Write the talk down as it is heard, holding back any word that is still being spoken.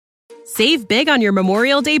Save big on your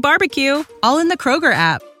Memorial Day barbecue, all in the Kroger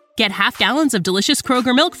app. Get half gallons of delicious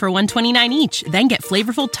Kroger milk for $1.29 each. Then get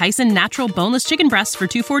flavorful Tyson natural boneless chicken breasts for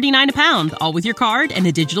 $2.49 a pound, all with your card and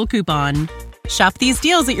a digital coupon. Shop these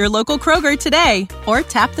deals at your local Kroger today, or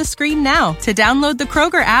tap the screen now to download the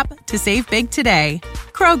Kroger app to save big today.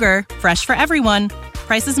 Kroger, fresh for everyone.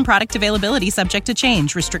 Prices and product availability subject to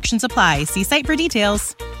change. Restrictions apply. See site for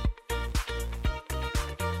details.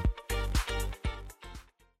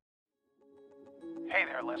 Hey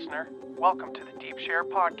there, listener. Welcome to the Deep Share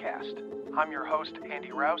Podcast. I'm your host,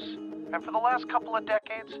 Andy Rouse, and for the last couple of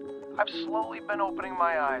decades, I've slowly been opening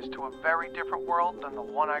my eyes to a very different world than the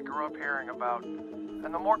one I grew up hearing about.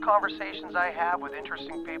 And the more conversations I have with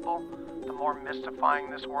interesting people, the more mystifying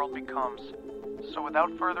this world becomes. So without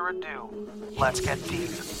further ado, let's get deep.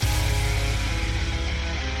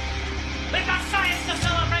 We've got science to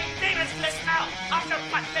celebrate! Demons bliss now! After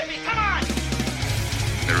what, baby? Come on!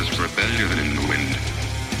 There is rebellion in the wind.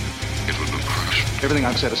 It will be crushed. Everything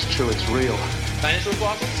I've said is true. It's real. Dinosaur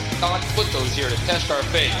fossils? God put those here to test our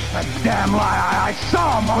faith. A damn lie. I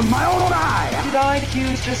saw them on my own eye. Did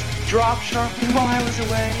IQs just drop sharply while I was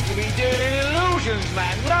away? We did illusions,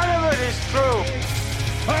 man. None of it is true.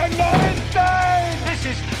 I'm not insane. This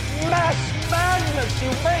is mass madness, you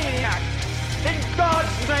maniac. In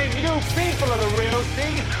God's name, you people are the real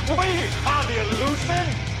thing. We are the illusion.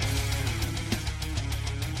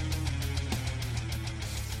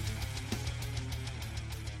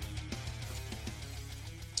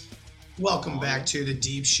 Welcome back to the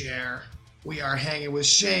Deep Share. We are hanging with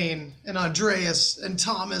Shane and Andreas and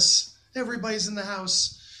Thomas. Everybody's in the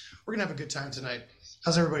house. We're going to have a good time tonight.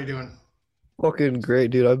 How's everybody doing? Fucking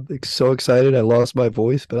great, dude. I'm so excited. I lost my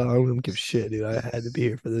voice, but I don't even give a shit, dude. I had to be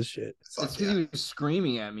here for this shit. It's because he was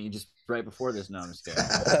screaming at me just right before this. No, I'm just kidding.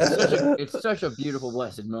 It's such a beautiful,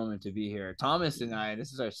 blessed moment to be here. Thomas and I,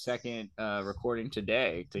 this is our second recording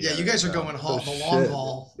today. Together, yeah, you guys are going the long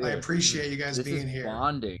haul. Dude, I appreciate you guys being here.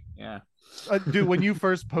 Bonding, yeah. Dude, when you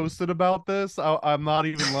first posted about this, I'm not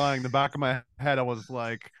even lying. In the back of my head, I was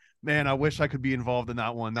like, man, I wish I could be involved in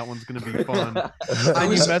that one. That one's going to be fun.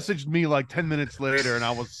 And you messaged me like 10 minutes later, and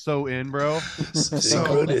I was so in, bro. So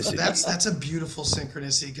that's a beautiful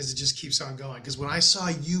synchronicity because it just keeps on going. Because when I saw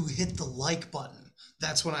you hit the like button,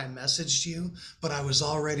 that's when I messaged you, but I was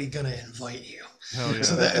already going to invite you. Hell yeah.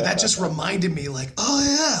 So that just reminded me like,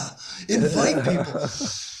 oh, yeah, invite people.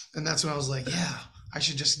 And that's when I was like, yeah. I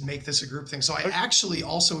should just make this a group thing. So I actually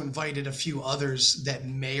also invited a few others that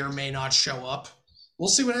may or may not show up. We'll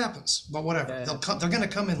see what happens, but whatever. Yeah. They're going to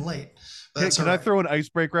come in late. Can I throw an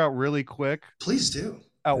icebreaker out really quick? Please do.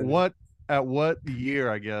 At what year,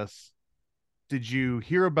 I guess, did you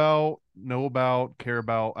hear about, know about, care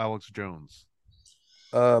about Alex Jones?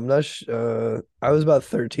 I'm not I was about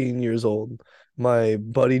 13 years old. My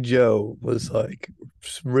buddy Joe was like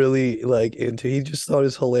really like into. He just thought it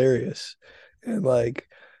was hilarious. And like,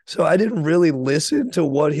 so I didn't really listen to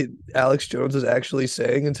what Alex Jones was actually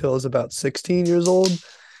saying until I was about 16 years old.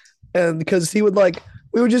 And because we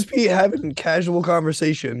would just be having casual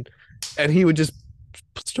conversation and he would just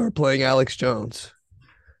start playing Alex Jones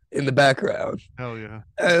in the background. Hell yeah.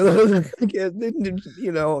 And,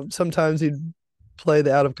 you know, sometimes he'd play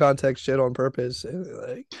the out of context shit on purpose. And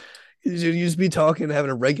like, you'd just be talking,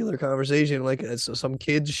 having a regular conversation like it's some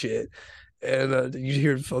kid's shit. And you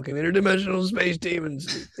hear fucking interdimensional space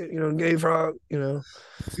demons, you know, gay frog, you know.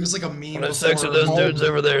 It was like a meme. The sex of those dudes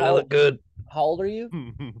over there, they look good. How old are you?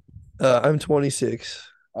 I'm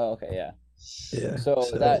 26. Oh, okay, yeah. Yeah. So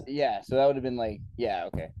that would have been like, yeah,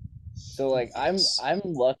 okay. So like I'm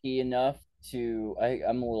lucky enough to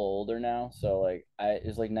I'm a little older now, so like it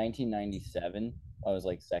was like 1997. I was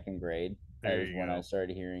like second grade. That was when I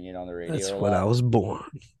started hearing it on the radio. That's when I was born.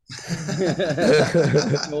 You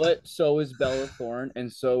know what? So was Bella Thorne,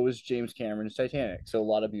 and so was James Cameron's Titanic. So a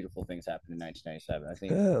lot of beautiful things happened in 1997. I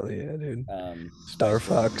think. Hell yeah, dude. Star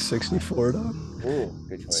Fox 64, dog. Ooh,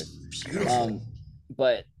 good choice. Beautiful.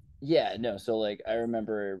 But yeah, no. So like, I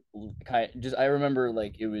remember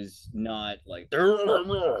like it was not like their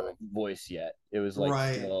voice yet. It was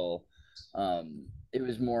like still. It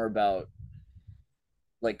was more about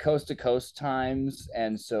like coast to coast times,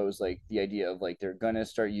 and so it was like the idea of like they're gonna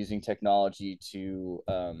start using technology to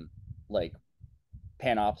like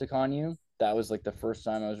panopticon you. That was like the first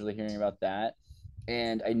time I was really hearing about that,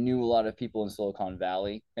 and I knew a lot of people in Silicon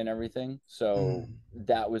Valley and everything, so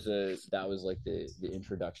that was like the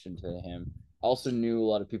introduction to him. I also knew a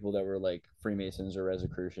lot of people that were like Freemasons or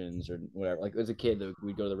Rosicrucians or whatever. Like as a kid,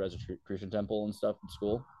 we'd go to the Rosicrucian temple and stuff in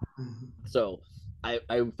school. So I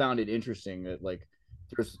found it interesting that like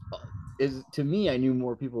there's is to me, I knew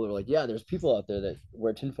more people that were like, yeah, there's people out there that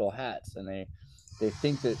wear tinfoil hats and they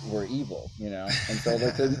think that we're evil, you know. And so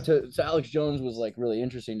like so Alex Jones was like really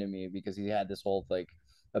interesting to me because he had this whole like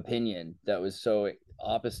opinion that was so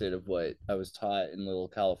opposite of what I was taught in little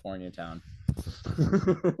California town.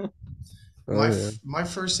 My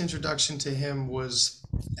first introduction to him was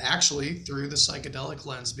actually through the psychedelic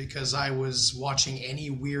lens, because I was watching any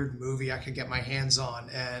weird movie I could get my hands on,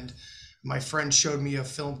 and my friend showed me a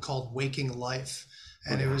film called Waking Life,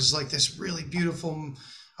 and it was like this really beautiful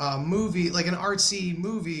movie, like an artsy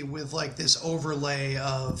movie with like this overlay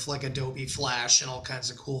of like Adobe Flash and all kinds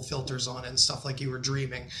of cool filters on it and stuff like you were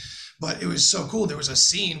dreaming. But it was so cool. There was a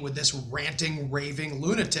scene with this ranting, raving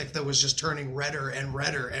lunatic that was just turning redder and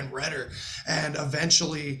redder and redder. And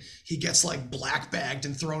eventually he gets like black bagged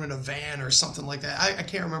and thrown in a van or something like that. I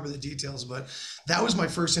can't remember the details, but that was my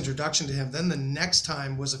first introduction to him. Then the next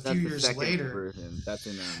time was a few years later. Version.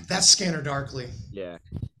 That's Scanner Darkly. Yeah.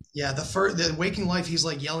 Yeah, the Waking Life, he's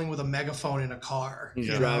like yelling with a megaphone in a car. He's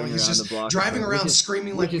just driving around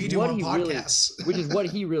screaming like we do on podcasts. Which is what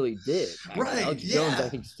he really did. Right. Alex Jones, I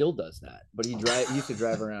think, still does that. But he used to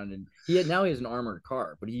drive around, and now he has an armored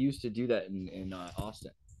car. But he used to do that in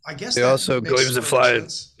Austin. I guess he also claims to fly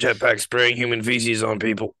jetpack spraying human feces on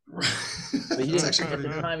people. But he didn't, at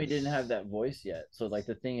the time, he didn't have that voice yet. So like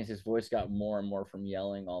the thing is, his voice got more and more from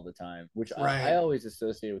yelling all the time, which I always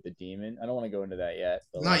associate with the demon. I don't want to go into that yet.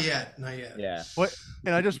 But not yet. Yeah. What?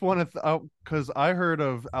 And I just want to, because I heard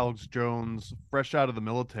of Alex Jones fresh out of the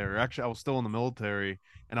military. Actually, I was still in the military,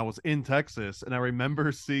 and I was in Texas, and I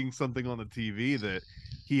remember seeing something on the TV that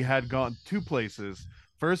he had gone 2 places.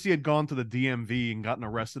 First, he had gone to the DMV and gotten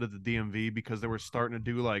arrested at the DMV because they were starting to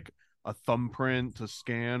do like a thumbprint to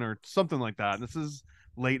scan or something like that. And this is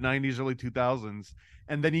late 90s, early 2000s.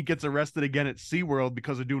 And then he gets arrested again at SeaWorld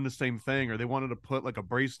because they're doing the same thing, or they wanted to put like a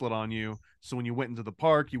bracelet on you. So when you went into the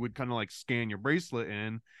park, you would kind of like scan your bracelet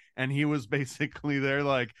in. And he was basically there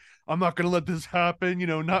like, I'm not going to let this happen,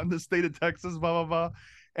 not in the state of Texas, blah, blah, blah.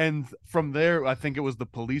 And from there, I think it was the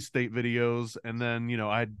police state videos. And then,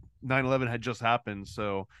 9/11 had just happened.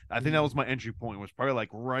 So I think that was my entry point, was probably like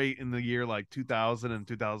right in the year, like 2000 and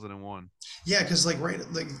 2001. Yeah. Cause like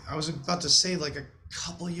I was about to say like a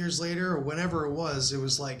couple of years later or whenever it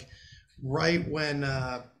was like right when,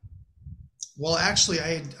 well, actually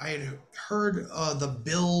I had heard the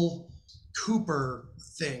Bill Cooper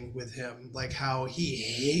thing with him, like how he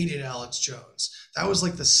hated Alex Jones. That was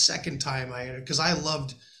like the second time because I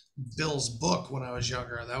loved Bill's book when I was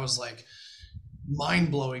younger. That was like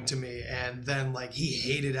mind-blowing to me. And then like he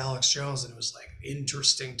hated Alex Jones, and it was like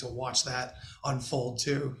interesting to watch that unfold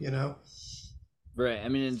too, Right. I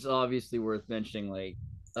mean, it's obviously worth mentioning, like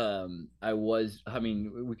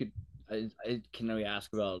can we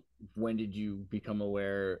ask about when did you become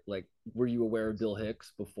aware, like were you aware of Bill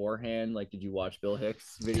Hicks beforehand? Like did you watch Bill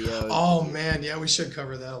Hicks videos? Oh man, yeah, we should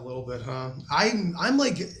cover that a little bit, huh? I'm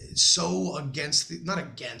like so not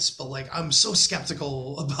against, but like I'm so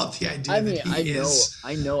skeptical about the idea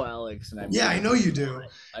I know Alex, and I know you do.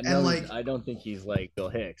 I don't think he's like Bill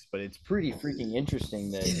Hicks, but it's pretty freaking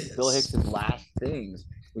interesting that Bill Hicks' last things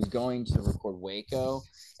was going to record Waco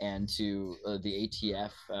and to the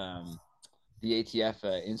ATF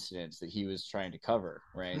incidents that he was trying to cover,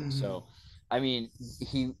 right? Mm-hmm. So, I mean,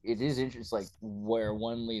 it is interesting, like where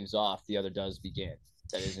one leaves off, the other does begin.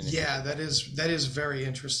 That is very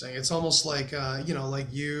interesting. It's almost like like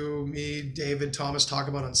you, me, David, Thomas talk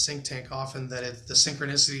about on Sync Tank often, that the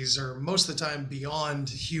synchronicities are most of the time beyond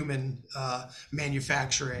human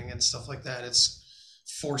manufacturing and stuff like that. It's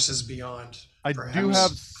forces beyond. I do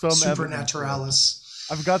have some supernaturalis.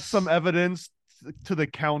 I've got some evidence to the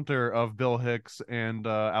counter of Bill Hicks and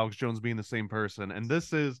Alex Jones being the same person. And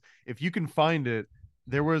this is, if you can find it,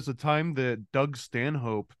 there was a time that Doug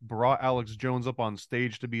Stanhope brought Alex Jones up on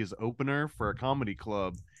stage to be his opener for a comedy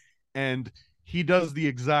club. And he does the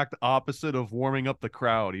exact opposite of warming up the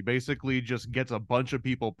crowd. He basically just gets a bunch of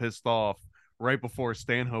people pissed off right before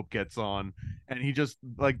Stanhope gets on, and he just,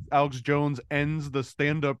 like, Alex Jones ends the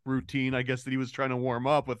stand-up routine, I guess, that he was trying to warm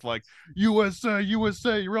up with, like, USA,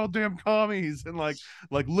 you're all damn commies, and like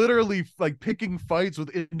literally like picking fights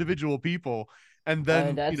with individual people. And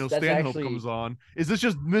then, Stanhope comes on. Is this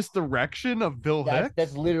just misdirection of Bill Hicks?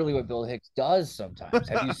 That's literally what Bill Hicks does sometimes.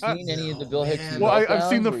 Have you seen any of the Bill Hicks? Well, I've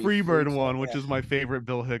seen the Freebird one, which is my favorite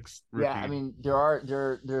Bill Hicks routine. Yeah, I mean,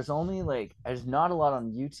 there's only there's not a lot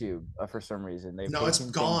on YouTube for some reason. It's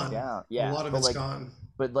gone. Yeah, a lot of it's gone.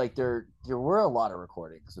 But like there were a lot of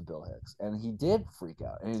recordings of Bill Hicks, and he did freak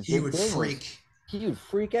out. And he would freak. he would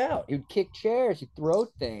freak out. He would kick chairs, he'd throw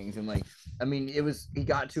things, and like, I mean, it was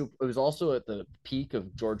also at the peak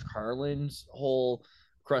of George Carlin's whole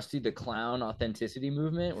Krusty the Clown authenticity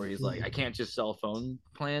movement, where he's like, I can't just sell phone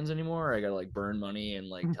plans anymore. I gotta like burn money and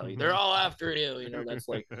like tell you they're all after you. You know, that's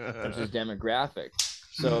his demographic.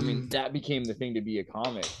 So I mean, that became the thing to be a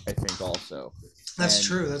comic, I think, also. That's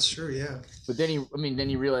true. That's true. Yeah. But then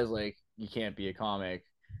he realized like you can't be a comic.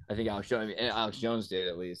 I think Alex Jones did,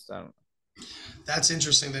 at least. I don't know. That's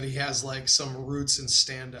interesting that he has like some roots in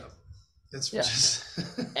stand-up. That's just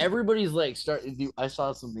everybody's like I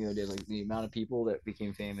saw something the other day, like the amount of people that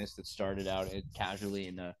became famous that started out casually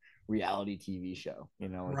in a reality TV show. You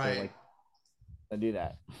know, like, right? Like, I do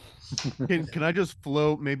that. Can I just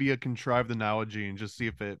float maybe a contrived analogy and just see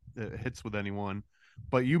if it hits with anyone?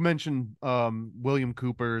 But you mentioned William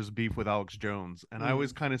Cooper's beef with Alex Jones, and I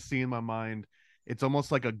always kind of see in my mind it's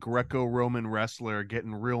almost like a Greco-Roman wrestler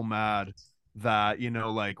getting real mad that, you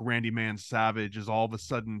know, like Randy Man Savage is all of a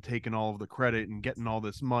sudden taking all of the credit and getting all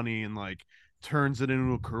this money and like turns it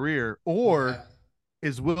into a career. Or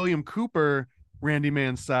is William Cooper Randy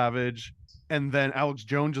Man Savage, and then Alex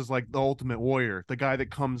Jones is like the ultimate warrior, the guy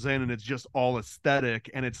that comes in and it's just all aesthetic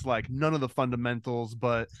and it's like none of the fundamentals,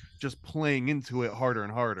 but just playing into it harder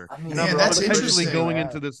and harder. I mean, that's essentially interesting. going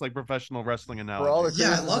into this like professional wrestling analogy. For all the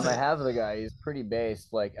I love it. I have of the guy, he's pretty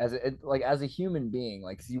based, like as a human being.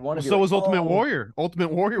 Like you want to. So was Ultimate Warrior.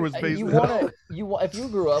 Ultimate Warrior was based. If you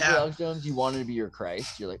grew up with Alex Jones, you wanted to be your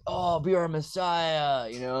Christ. You're like, oh, be our Messiah,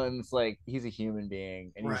 you know. And it's like he's a human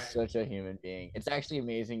being, and he's such a human being. It's actually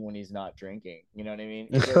amazing when he's not drinking. You know what I mean?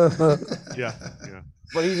 Yeah.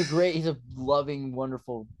 But he's a loving,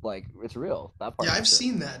 wonderful, like, it's real. That part. Yeah, I've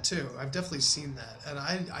seen that too. I've definitely seen that. And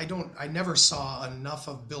I never saw enough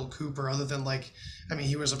of Bill Cooper other than like, I mean,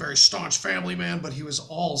 he was a very staunch family man, but he was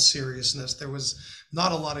all seriousness. There was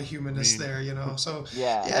not a lot of humanness there, you know? So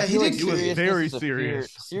he was very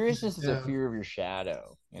serious. Seriousness is a fear of your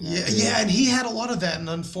shadow. You know? Yeah. And he had a lot of that.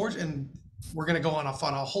 And we're going to go on a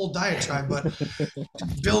whole diatribe, but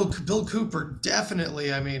Bill Cooper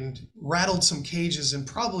definitely, I mean, rattled some cages in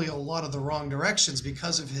probably a lot of the wrong directions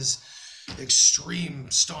because of his extreme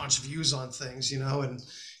staunch views on things, you know, and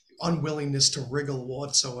unwillingness to wriggle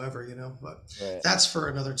whatsoever, you know, but that's for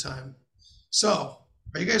another time. So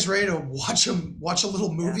are you guys ready to watch a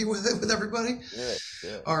little movie with everybody?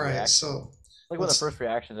 Yeah. All right. So like one of the first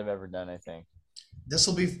reactions I've ever done, I think. This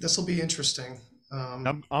will be interesting.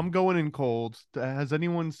 I'm going in cold. Has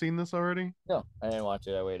anyone seen this already? No, I didn't watch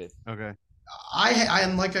it. I waited. Okay.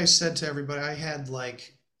 And like I said to everybody, I had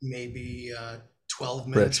like maybe 12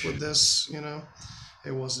 minutes with this. You know,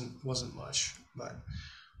 it wasn't much, but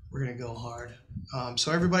we're gonna go hard.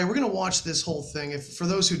 So everybody, we're gonna watch this whole thing. For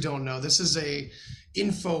those who don't know, this is a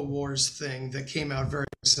InfoWars thing that came out very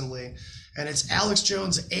recently. And it's Alex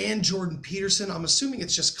Jones and Jordan Peterson. I'm assuming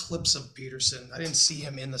it's just clips of Peterson. I didn't see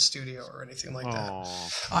him in the studio or anything like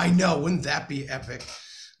that. I know. Wouldn't that be epic?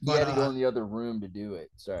 But, he had to go in the other room to do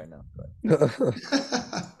it. Sorry, no.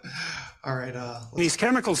 All right. These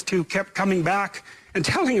chemicals, too, kept coming back and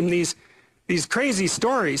telling him these crazy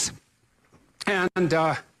stories. And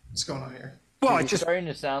what's going on here? Well, it's just starting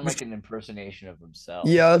to sound like an impersonation of himself.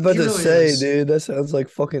 Yeah, I was about to say, dude, that sounds like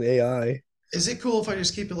fucking AI. Is it cool if I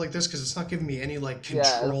just keep it like this? Because it's not giving me any like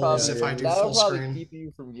controls if I do full screen. That'll keep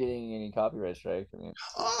you from getting any copyright strike.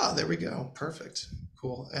 There we go. Perfect.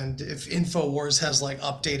 Cool. And if InfoWars has like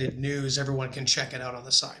updated news, everyone can check it out on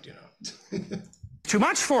the side, you know. Too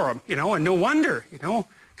much for him, you know, and no wonder, you know,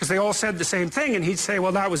 because they all said the same thing. And he'd say,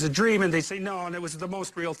 well, that was a dream. And they'd say, no, and it was the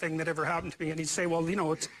most real thing that ever happened to me. And he'd say, well, you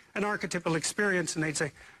know, it's an archetypal experience. And they'd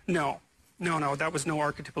say, no, that was no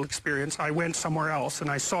archetypal experience. I went somewhere else and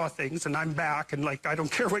I saw things and I'm back and like, I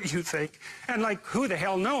don't care what you think. And like, who the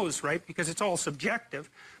hell knows, right? Because it's all subjective.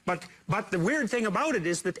 But the weird thing about it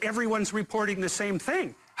is that everyone's reporting the same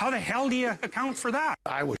thing. How the hell do you account for that?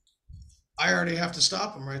 I already have to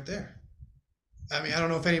stop him right there. I mean, I don't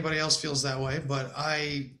know if anybody else feels that way, but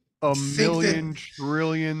I think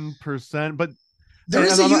trillion percent. But there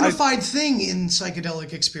is a unified thing in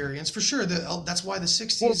psychedelic experience for sure. That's why the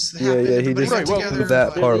 60s happened. He just together,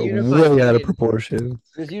 that part way out of proportion.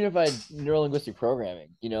 There's unified neurolinguistic programming.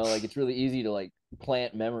 You know, like it's really easy to like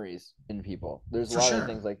plant memories in people. There's a lot of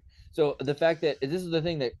things like so. The fact that this is the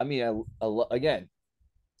thing that I mean, again,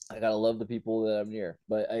 I gotta love the people that I'm near,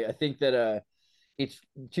 but I think that it's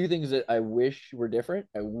two things that I wish were different.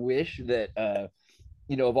 I wish that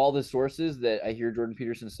you know, of all the sources that I hear Jordan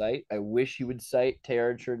Peterson cite, I wish he would cite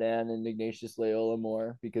Teilhard Chardin and Ignatius Loyola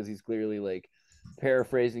more, because he's clearly like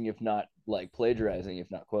paraphrasing, if not like plagiarizing,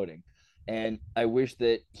 if not quoting. And I wish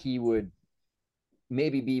that he would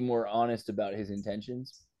maybe be more honest about his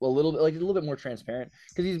intentions. Well, a little bit more transparent,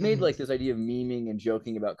 because he's made like this idea of memeing and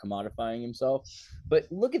joking about commodifying himself. But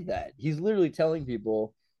look at that. He's literally telling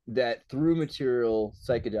people that through material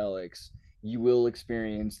psychedelics, you will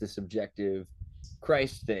experience this objective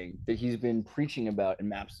Christ thing that he's been preaching about in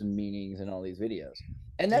Maps and Meanings and all these videos.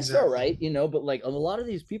 And that's all right, you know, but like a lot of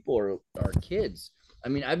these people are kids. I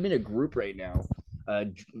mean, I'm in a group right now,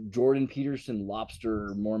 Jordan Peterson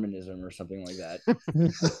Lobster Mormonism or something like that.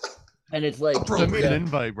 And it's like, send me an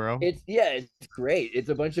invite, bro. It's great. It's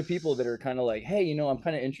a bunch of people that are kind of like, hey, you know, I'm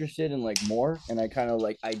kind of interested in like more, and I kind of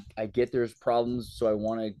like, I get there's problems, so I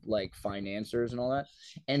want to like find answers and all that.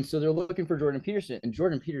 And so they're looking for Jordan Peterson, and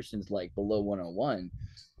Jordan Peterson's like below 101,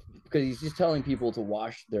 because he's just telling people to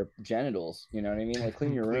wash their genitals. You know what I mean? Like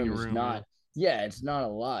clean your room is not. Yeah, it's not a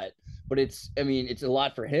lot, but it's a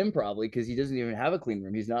lot for him probably, because he doesn't even have a clean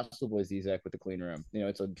room. He's not Slavoj Zizek with a clean room. You know,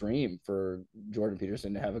 it's a dream for Jordan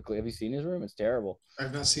Peterson to have a clean. Have you seen his room? It's terrible.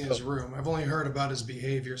 I've not seen his room. I've only heard about his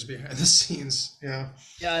behaviors behind the scenes. Yeah.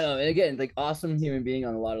 Yeah, I know. And again, like awesome human being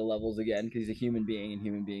on a lot of levels again, because he's a human being and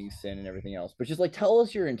human beings sin and everything else. But just like tell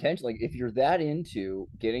us your intention. Like if you're that into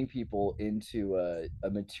getting people into a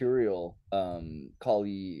material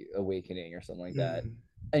Kali awakening or something like that.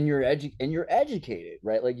 And you're educated,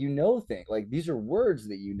 right? Like, you know things, like these are words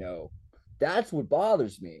that you know. That's what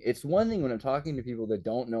bothers me. It's one thing when I'm talking to people that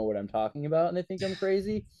don't know what I'm talking about and they think I'm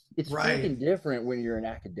crazy. It's freaking different when you're an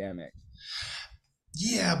academic.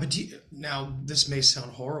 Yeah, but now this may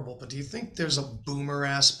sound horrible, but do you think there's a boomer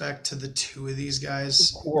aspect to the two of these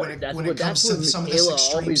guys when it comes to some of this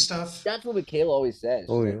extreme stuff? That's what Michaela always says.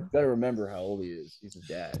 Oh, yeah. You gotta remember how old he is. He's a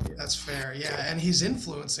dad. Yeah. That's fair. Yeah, and he's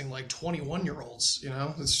influencing like 21-year-olds. You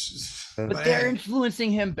know, but they're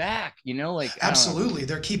influencing him back. You know, like absolutely,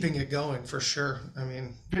 they're keeping it going for sure. I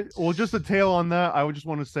mean, well, just a tail on that. I would just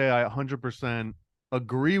want to say I 100%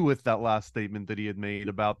 agree with that last statement that he had made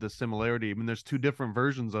about the similarity. I mean, there's two different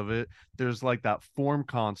versions of it. There's like that form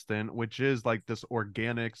constant, which is like this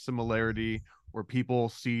organic similarity where people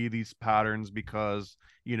see these patterns because,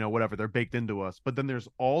 you know, whatever, they're baked into us. But then there's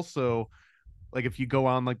also, like, if you go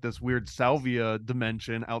on like this weird salvia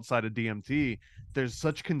dimension outside of DMT, there's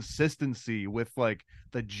such consistency with like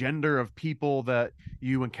the gender of people that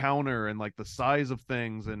you encounter and like the size of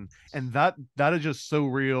things, and that is just so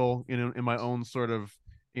real in my own sort of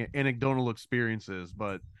anecdotal experiences.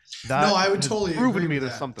 But that I would totally proven to me with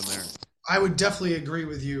there's that. something there. I would definitely agree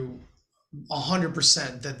with you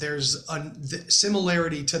 100% that there's a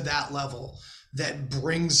similarity to that level that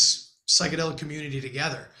brings psychedelic community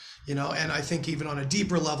together, you know. And I think even on a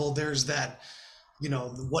deeper level, there's that, you know,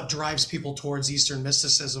 what drives people towards Eastern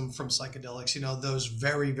mysticism from psychedelics, you know, those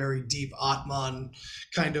very, very deep Atman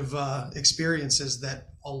kind of experiences that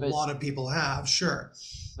a lot of people have. Sure.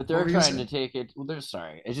 But they're trying to take it. Well, it's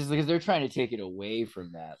just because they're trying to take it away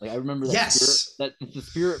from that. Like I remember that that it's the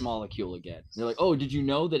spirit molecule again. They're like, oh, did you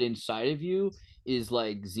know that inside of you is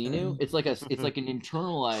like Xenu? It's like an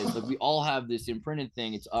internalized. Like we all have this imprinted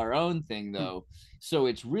thing. It's our own thing though. So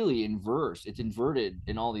it's really inverse. It's inverted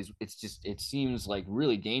in all these. It seems like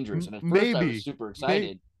really dangerous. And at first I was super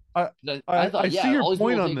excited. I thought, I see your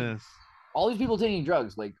point on this. All these people taking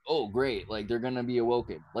drugs, like, oh great, like they're gonna be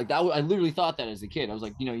awoken. Like that, I literally thought that as a kid. I was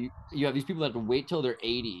like, you know, you have these people that have to wait till they're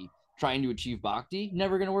 80 trying to achieve bhakti.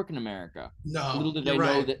 Never gonna work in America. No. Little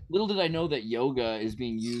did I know that yoga is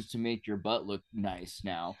being used to make your butt look nice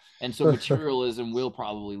now, and so materialism will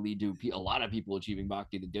probably lead to a lot of people achieving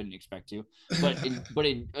bhakti that didn't expect to. But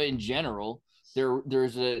in general,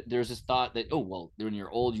 there's this thought that, oh well, when you're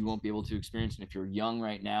old you won't be able to experience, and if you're young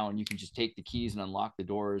right now and you can just take the keys and unlock the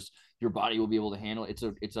doors, your body will be able to handle it.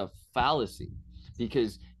 It's a fallacy,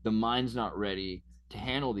 because the mind's not ready to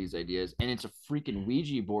handle these ideas, and it's a freaking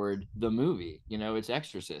Ouija board, the movie, you know, it's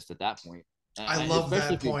Exorcist at that point. I love that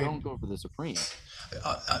point. Especially if you don't go for the Supreme.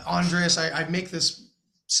 Andreas, I make this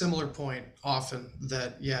similar point often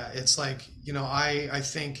that, yeah, it's like, you know, I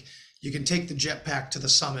think you can take the jetpack to the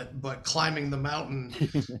summit, but climbing the mountain,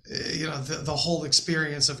 you know, the whole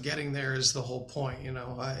experience of getting there is the whole point. You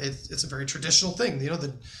know, it's a very traditional thing. You know,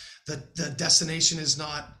 the destination is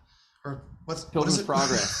not, or what is it?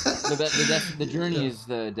 Progress. the journey is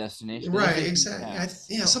the destination. Right,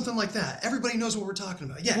 exactly. Yeah, something like that. Everybody knows what we're talking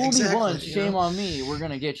about. Yeah, Fool exactly. Me once, shame on me. We're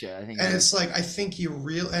gonna get you. I think. And it's like, I think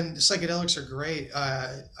and psychedelics are great.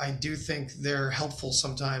 I do think they're helpful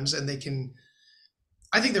sometimes, and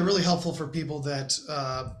I think they're really helpful for people that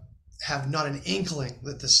have not an inkling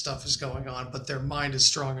that this stuff is going on, but their mind is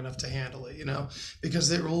strong enough to handle it, you know, because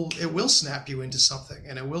it will snap you into something,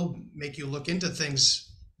 and it will make you look into things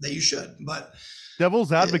that you should. But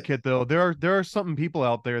devil's advocate, though, there are some people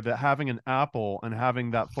out there that having an apple and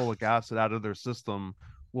having that folic acid out of their system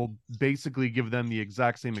will basically give them the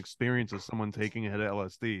exact same experience as someone taking a hit of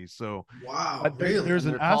LSD. So wow, really? There's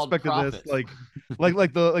an aspect of this, like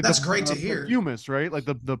that's the, great to hear. Perfumist, right? Like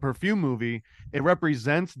the perfume movie, it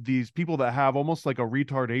represents these people that have almost like a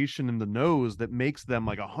retardation in the nose that makes them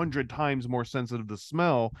like 100 times more sensitive to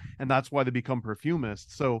smell, and that's why they become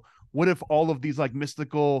perfumists. So what if all of these like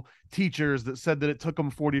mystical teachers that said that it took them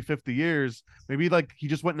 40, 50 years, maybe like he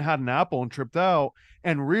just went and had an apple and tripped out,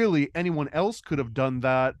 and really anyone else could have done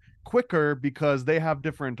that quicker because they have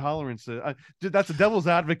different tolerances. That's a devil's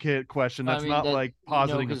advocate question. That's not like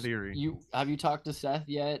positing a theory. Have you talked to Seth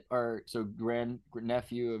yet? Or so grand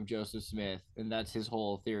nephew of Joseph Smith, and that's his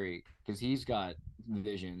whole theory, because he's got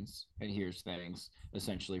visions and hears things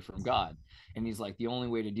essentially from God, and he's like, the only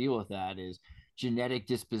way to deal with that is genetic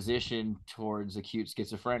disposition towards acute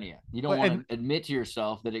schizophrenia. You don't want to admit to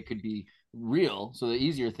yourself that it could be real, so the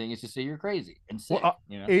easier thing is to say you're crazy and sick.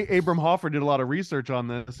 Abram Hoffer did a lot of research on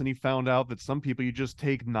this, and he found out that some people, you just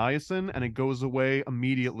take niacin and it goes away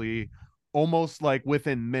immediately, almost like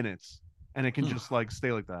within minutes, and it can just like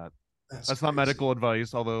stay like that. That's not medical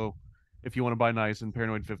advice, although if you want to buy niacin,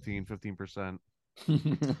 Paranoid 15%. All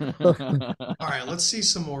right, let's see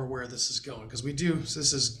some more where this is going, because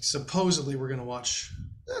this is supposedly we're going to watch.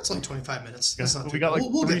 That's like 25 minutes. That's not we got like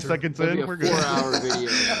we'll 3 seconds in. We're good. 4-hour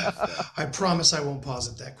video. I promise I won't pause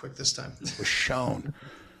it that quick this time. It was shown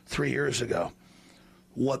 3 years ago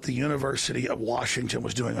what the University of Washington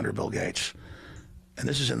was doing under Bill Gates, and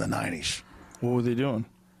this is in the 90s. What were they doing?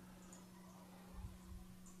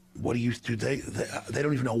 What do you do? They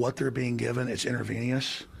don't even know what they're being given. It's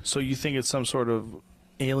intravenous. So you think it's some sort of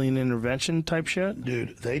alien intervention type shit?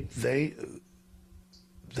 Dude, they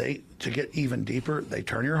to get even deeper, they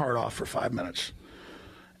turn your heart off for 5 minutes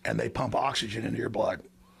and they pump oxygen into your blood.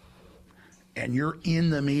 And you're in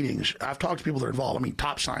the meetings. I've talked to people that are involved, I mean,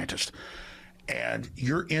 top scientists. And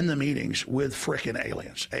you're in the meetings with frickin'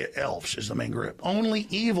 aliens. Elves is the main group. Only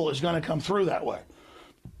evil is going to come through that way.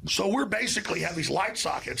 So we're basically have these light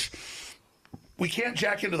sockets. We can't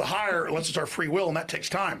jack into the higher unless it's our free will, and that takes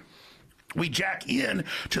time. We jack in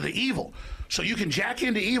to the evil. So you can jack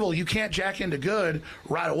into evil, you can't jack into good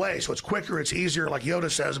right away. So it's quicker, it's easier, like Yoda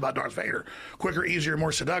says about Darth Vader. Quicker, easier,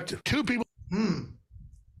 more seductive. Two people.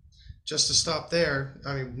 Just to stop there,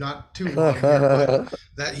 I mean, not too long here, but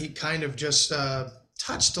that he kind of just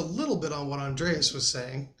touched a little bit on what Andreas was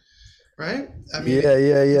saying. Right? I mean, yeah.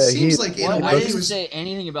 It seems like in a way I didn't he was say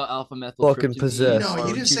anything about alpha methyl. Fucking possessed. No,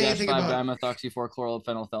 you didn't say anything about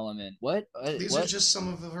dimethoxyphenolethylamine. What? These what? are just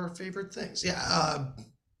some of her favorite things. Yeah.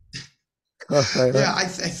 Yeah, I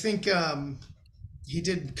think he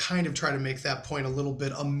did kind of try to make that point a little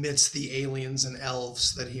bit amidst the aliens and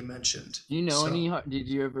elves that he mentioned. Do you know did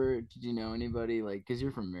you know anybody, like, because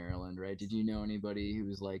you're from Maryland, right? Did you know anybody who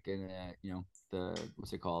was like in the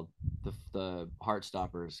what's it called, the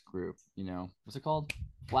Heartstoppers group? What's it called?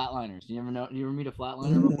 Flatliners. Do you ever meet a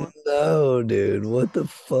flatliner before? No, dude. What the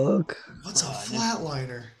fuck? What's a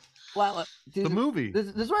flatliner? The movie. This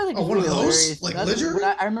is why I think one of those, like Ledger?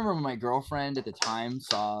 I remember when my girlfriend at the time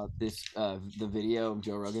saw this the video of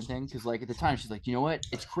Joe Rogan thing, because like at the time she's like, you know what,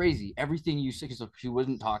 it's crazy, everything you said, because she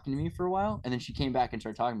wasn't talking to me for a while, and then she came back and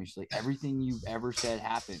started talking to me. She's like, everything you've ever said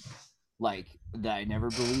happened, like, that I never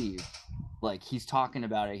believed, like, he's talking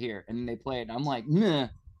about it here. And then they play it and I'm like, meh,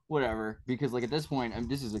 whatever, because like at this point,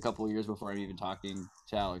 this is a couple of years before I'm even talking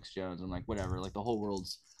to Alex Jones. I'm like, whatever, like the whole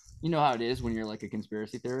world's, you know how it is when you're like a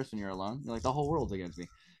conspiracy theorist and you're alone. You're like, the whole world's against me.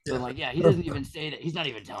 So I'm like, yeah, he doesn't even say that. He's not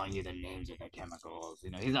even telling you the names of the chemicals.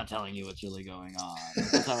 He's not telling you what's really going on.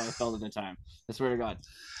 That's how I felt at the time. I swear to God.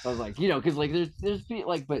 I was like, because like there's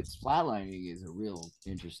like, but flatlining is a real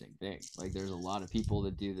interesting thing. Like there's a lot of people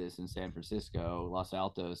that do this in San Francisco. Los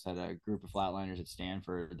Altos had a group of flatliners at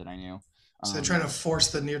Stanford that I knew. So they're trying to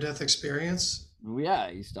force the near-death experience? Yeah,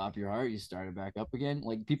 you stop your heart, you start it back up again.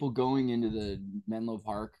 Like people going into the Menlo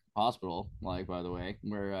Park Hospital, like, by the way,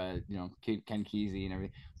 where Ken Kesey and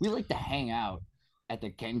everything. We like to hang out at the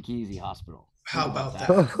Ken Kesey Hospital. How about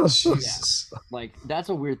that? Jesus. Yeah. Like that's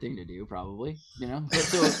a weird thing to do, probably. But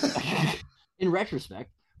so in retrospect.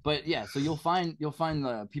 But yeah, so you'll find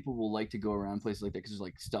the people will like to go around places like that because there's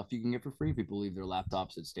like stuff you can get for free. People leave their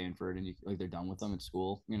laptops at Stanford and they're done with them at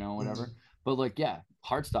school, whatever. Mm-hmm. But like, yeah,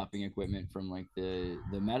 heart stopping equipment from like the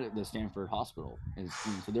Stanford hospital is.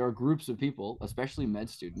 So there are groups of people, especially med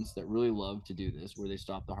students, that really love to do this, where they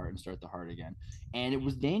stop the heart and start the heart again. And it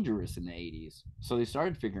was dangerous in the 80s, so they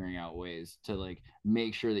started figuring out ways to like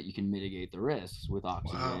make sure that you can mitigate the risks with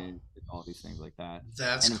oxygen and all these things like that.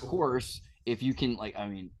 That's and of course, if you can, like, I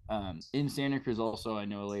mean, in Santa Cruz also, I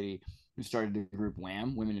know a lady who started the group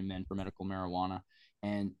WHAM, Women and Men for Medical Marijuana.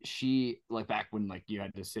 And she, like, back when, like, you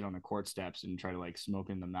had to sit on the court steps and try to, like, smoke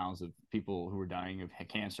in the mouths of people who were dying of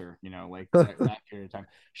cancer, you know, like that period of time.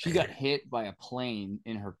 She got hit by a plane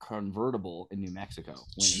in her convertible in New Mexico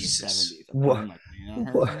when in the 70s.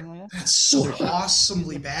 What? That's so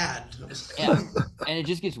awesomely bad. Yeah, and it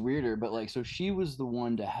just gets weirder. But, like, so she was the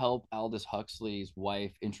one to help Aldous Huxley's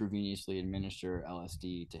wife intravenously administer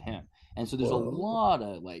LSD to him. And so there's a lot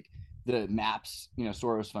of, like, the MAPS, you know,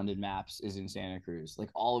 Soros funded MAPS is in Santa Cruz. Like,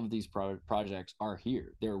 all of these projects are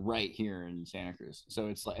here. They're right here in Santa Cruz. So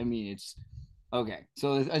it's like, I mean, it's okay.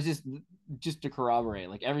 So I just to corroborate,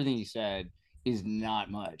 like, everything you said is not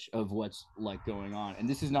much of what's, like, going on. And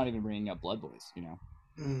this is not even bringing up Blood Boys, you know?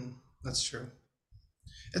 That's true.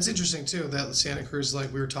 It's interesting too that Santa Cruz,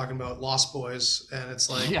 like we were talking about Lost Boys, and it's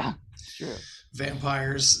like, yeah, sure.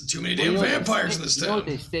 Vampires, too many damn vampires in this town. You know what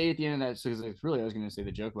they say at the end of that? So it's really, I was going to say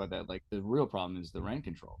the joke about that. Like, the real problem is the rent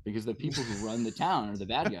control, because the people who run the town are the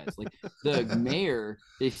bad guys. Like, the mayor,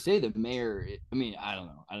 they say the mayor. I mean, I don't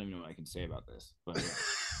know. I don't even know what I can say about this, but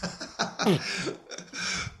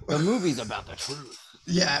the movie's about the truth.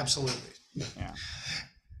 Yeah, absolutely. Yeah.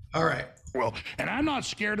 All right. Well, and I'm not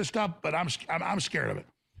scared of stuff, but I'm scared of it.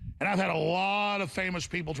 And I've had a lot of famous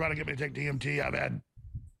people try to get me to take DMT. I've had,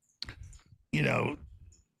 you know,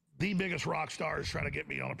 the biggest rock stars try to get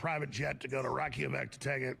me on a private jet to go to Reykjavik to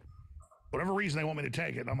take it. Whatever reason they want me to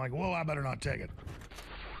take it. And I'm like, well, I better not take it.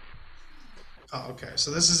 Oh, okay.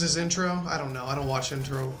 So this is his intro? I don't know. I don't watch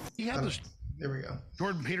intro. He had this. There we go.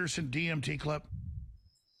 Jordan Peterson DMT clip.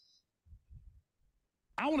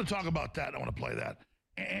 I want to talk about that. I want to play that.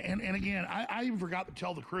 And again, I even forgot to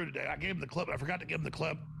tell the crew today. I gave him the clip. I forgot to give him the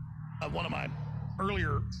clip of one of my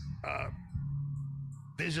earlier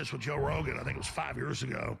visits with Joe Rogan. I think it was 5 years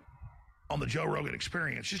ago on the Joe Rogan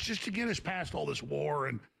Experience. Just to get us past all this war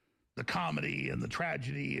and the comedy and the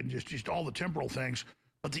tragedy and just all the temporal things.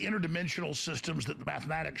 But the interdimensional systems that the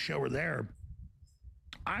mathematics show are there.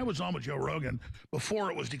 I was on with Joe Rogan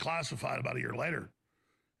before it was declassified about a year later.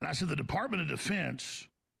 And I said the Department of Defense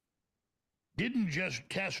didn't just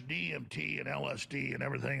test DMT and LSD and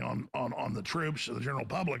everything on the troops and the general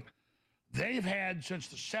public. They've had, since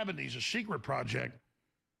the 70s, a secret project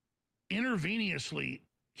intravenously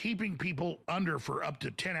keeping people under for up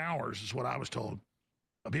to 10 hours, is what I was told,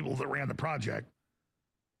 of people that ran the project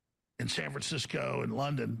in San Francisco and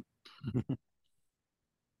London,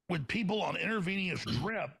 with people on intravenous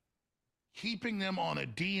drip, keeping them on a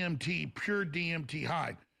DMT, pure DMT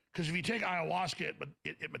high. Because if you take ayahuasca,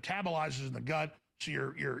 it metabolizes in the gut, so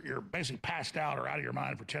you're basically passed out or out of your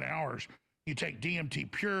mind for 10 hours. You take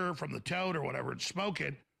DMT pure from the toad or whatever and smoke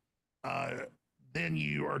it, then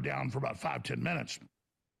you are down for about 5-10 minutes.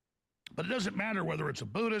 But it doesn't matter whether it's a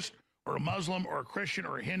Buddhist or a Muslim or a Christian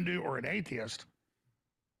or a Hindu or an atheist.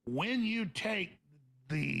 When you take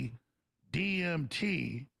the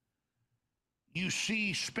DMT, you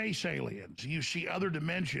see space aliens, you see other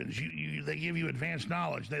dimensions, they give you advanced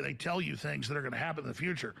knowledge, they tell you things that are going to happen in the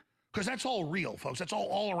future. Because that's all real, folks. That's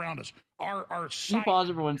all around us. Our Can you pause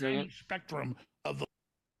it for 1 second? Spectrum of the.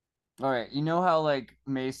 All right, you know how, like,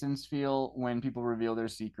 Masons feel when people reveal their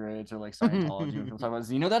secrets, or like Scientology when people talk about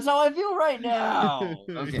Zeno? That's how I feel right now.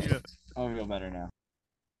 Okay, yeah. I feel better now.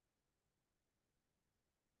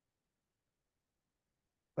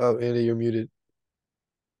 Oh, Andy, you're muted.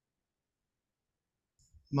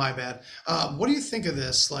 My bad. What do you think of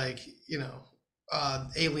this? Like, you know,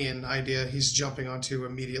 alien idea he's jumping onto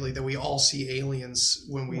immediately, that we all see aliens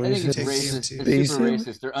when we take DMT. It's super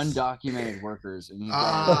racist. They're undocumented workers. And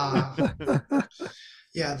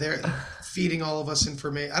yeah, they're feeding all of us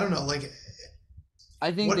information. I don't know. Like,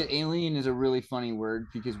 I think that alien is a really funny word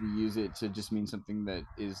because we use it to just mean something that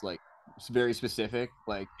is, like, very specific,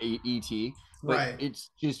 like ET. But right.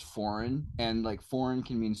 It's just foreign, and, like, foreign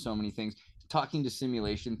can mean so many things. Talking to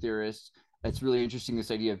simulation theorists, it's really interesting,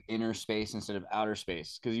 this idea of inner space instead of outer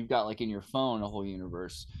space, because you've got, like, in your phone a whole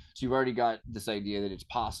universe, so you've already got this idea that it's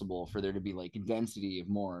possible for there to be, like, density of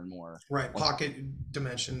more and more, right, pocket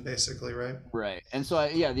dimension, basically, right. And so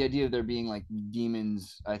the idea of there being, like,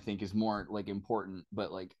 demons, I think, is more, like, important.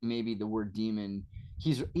 But, like, maybe the word demon,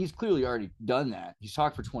 he's clearly already done that. He's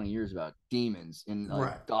talked for 20 years about demons and,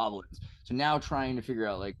 like, goblins. So now trying to figure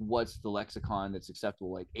out, like, what's the lexicon that's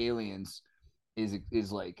acceptable, like aliens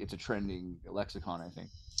is like, it's a trending lexicon, I think.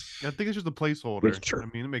 Yeah, I think it's just a placeholder. I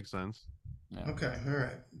mean, it makes sense. Yeah. Okay, all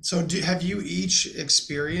right. So have you each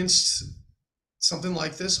experienced something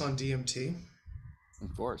like this on DMT?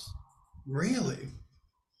 Of course. Really?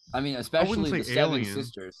 I mean, I wouldn't especially say the Seven alien.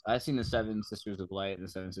 Sisters. I've seen the Seven Sisters of Light and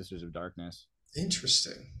the Seven Sisters of Darkness.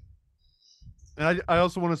 Interesting. And I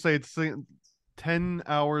also want to say it's 10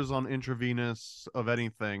 hours on intravenous of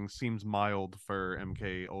anything seems mild for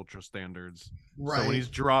MK Ultra standards. Right.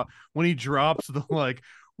 So when he drops the like,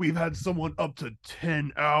 we've had someone up to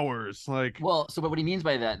 10 hours. Like, well, so but what he means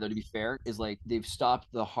by that, though, to be fair, is like they've stopped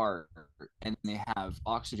the heart and they have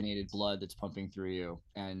oxygenated blood that's pumping through you,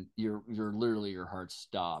 and you're literally your heart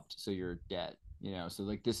stopped, so you're dead. You know, so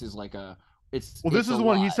like this is like a it's. Well, this it's is a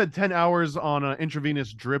when he lot. said 10 hours on an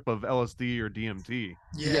intravenous drip of LSD or DMT.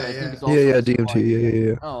 Yeah, I think it's Yeah, DMT.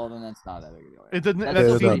 Yeah. Oh, then that's not that big a deal. It doesn't.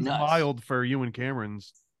 That seems mild for you and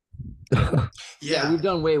Cameron's. Yeah, we've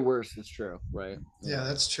done way worse. It's true, right? Yeah,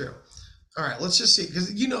 that's true. All right, let's just see,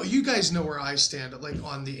 because you guys know where I stand, like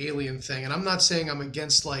on the alien thing, and I'm not saying I'm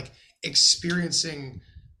against like experiencing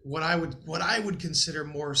what I would consider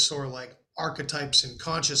more sort of like archetypes in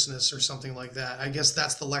consciousness or something like that. I guess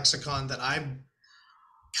that's the lexicon that I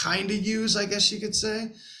kind of use, I guess you could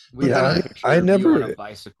say. But yeah, I never on a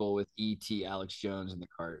bicycle with E.T. Alex Jones in the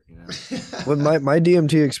cart. You know, when my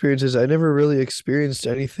DMT experiences, I never really experienced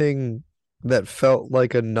anything that felt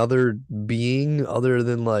like another being other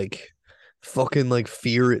than like fucking like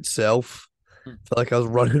fear itself. Felt like I was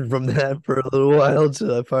running from that for a little while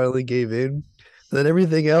until I finally gave in. And then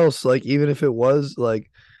everything else, like even if it was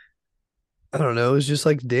like, I don't know, it was just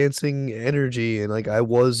like dancing energy, and like I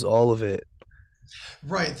was all of it.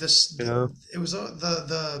 Right. It was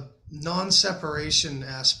the non-separation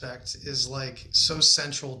aspect is like so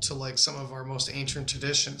central to like some of our most ancient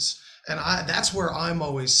traditions, and that's where I'm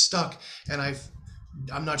always stuck. And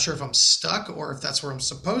I'm not sure if I'm stuck or if that's where I'm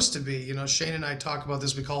supposed to be. You know, Shane and I talk about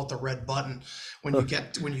this. We call it the red button. When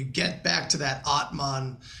you get back to that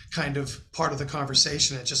Atman kind of part of the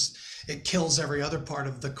conversation, it kills every other part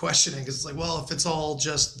of the questioning. Because it's like, well, if it's all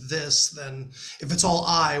just this, then if it's all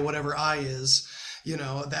I, whatever I is, you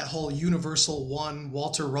know, that whole universal one,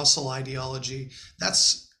 Walter Russell ideology,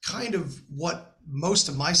 that's kind of what most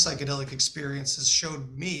of my psychedelic experiences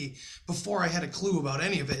showed me before I had a clue about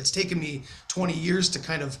any of it. It's taken me 20 years to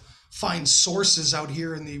kind of find sources out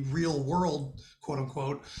here in the real world, quote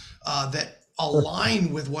unquote, that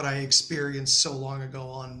align with what I experienced so long ago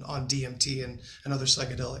on DMT and other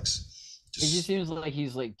psychedelics. It just seems like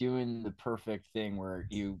he's like doing the perfect thing where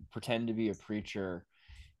you pretend to be a preacher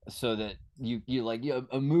so that you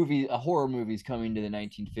a horror movie's coming to the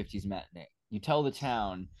 1950s matinee. You tell the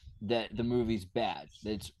town that the movie's bad,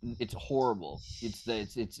 that it's horrible,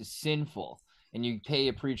 it's sinful, and you pay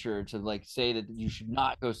a preacher to like say that you should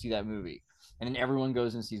not go see that movie, and then everyone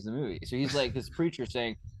goes and sees the movie. So he's like this preacher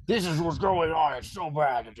saying, "This is what's going on. It's so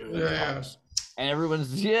bad to do this." And everyone's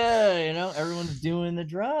doing the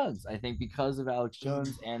drugs. I think because of Alex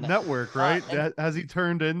Jones and Network, right? Has he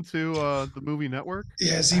turned into the movie Network?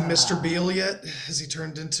 Yeah, is he Mr. Beale yet? Has he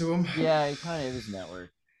turned into him? Yeah, he kind of is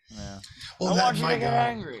Network. Yeah. Well, I want you to get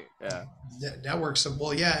angry. Yeah. Network's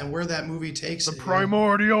and where that movie takes the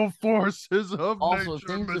primordial forces of also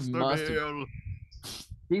nature,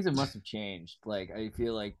 things must have changed. Like I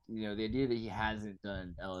feel like the idea that he hasn't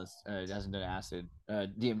done hasn't done acid,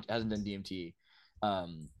 hasn't done DMT.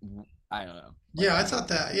 I don't know. Yeah, I thought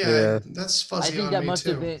that. Yeah, that's fuzzy. I think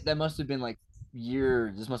that must have been like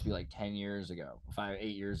years. This must be like 10 years ago, 8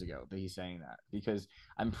 years ago that he's saying that, because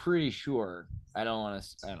I'm pretty sure. I don't know.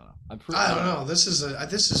 I don't know. This is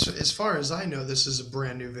as far as I know, this is a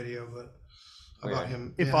brand new video, but about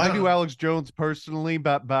him. If I knew Alex Jones personally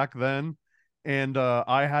back then, and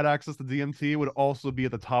I had access to DMT, it would also be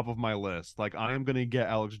at the top of my list. Like, I am gonna get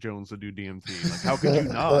Alex Jones to do DMT. Like, how could you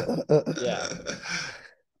not? Yeah.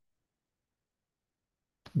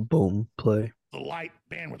 Boom, play. The light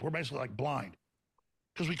bandwidth. We're basically like blind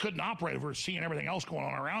because we couldn't operate if we were seeing everything else going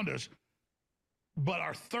on around us. But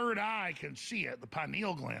our third eye can see it, the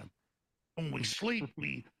pineal gland. When we sleep,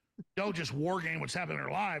 we don't just war game what's happening in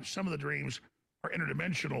our lives. Some of the dreams are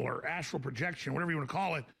interdimensional or astral projection, whatever you want to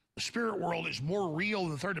call it. The spirit world is more real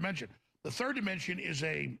than the third dimension. The third dimension is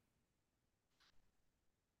a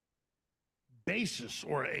basis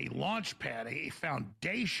or a launch pad, a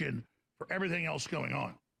foundation for everything else going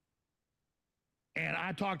on. And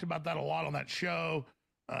I talked about that a lot on that show.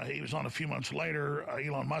 He was on a few months later.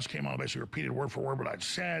 Elon Musk came on and basically repeated word for word what I'd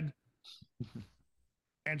said.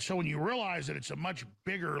 And so when you realize that it's a much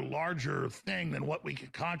bigger, larger thing than what we can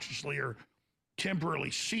consciously or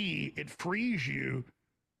temporarily see, it frees you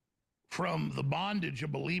from the bondage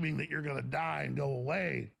of believing that you're going to die and go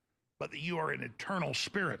away, but that you are an eternal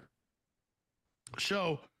spirit.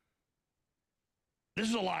 So this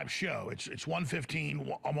is a live show. It's 1:15,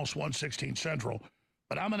 almost 1:16 Central.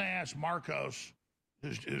 But I'm going to ask Marcos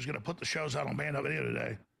who's going to put the shows out on Band Up Video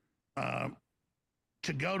today,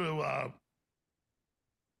 to go to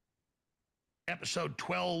episode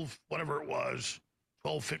 12, whatever it was,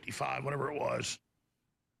 1255, whatever it was,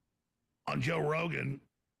 on Joe Rogan.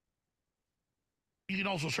 You can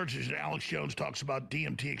also search this. Alex Jones talks about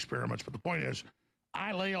DMT experiments, but the point is,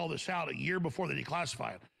 I lay all this out a year before they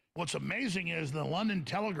declassify it. What's amazing is the London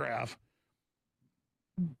Telegraph,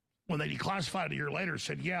 when they declassified it a year later,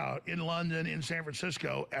 said, yeah, in London, in San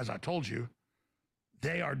Francisco, as I told you,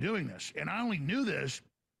 they are doing this. And I only knew this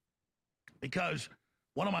because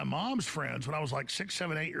one of my mom's friends, when I was like 6,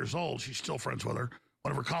 7, 8 years old, she's still friends with her,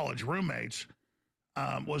 one of her college roommates,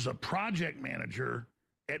 was a project manager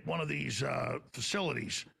at one of these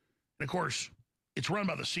facilities. And of course, it's run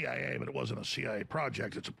by the CIA, but it wasn't a CIA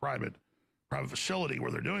project. It's a private facility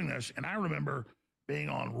where they're doing this. And I remember being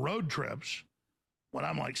on road trips when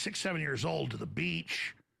I'm like 6, 7 years old to the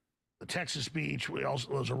beach, the Texas beach. We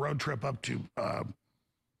also was a road trip up to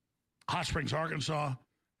Hot Springs, Arkansas.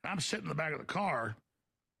 And I'm sitting in the back of the car,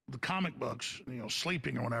 the comic books,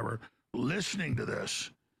 sleeping or whatever, listening to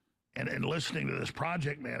this and listening to this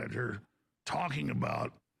project manager talking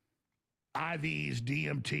about IVs,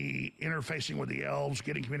 DMT, interfacing with the elves,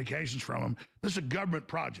 getting communications from them. This is a government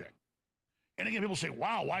project. And again, people say,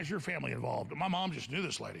 wow, why is your family involved? And my mom just knew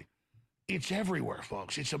this lady. It's everywhere,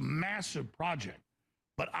 folks. It's a massive project.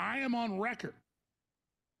 But I am on record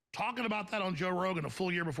talking about that on Joe Rogan a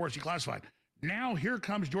full year before it's declassified. Now here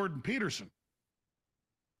comes Jordan Peterson.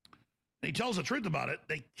 And he tells the truth about it.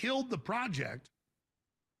 They killed the project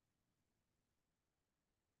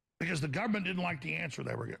because the government didn't like the answer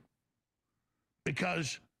they were getting.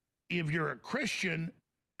 Because if you're a Christian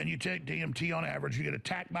and you take DMT on average, you get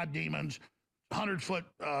attacked by demons, 100-foot,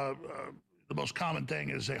 the most common thing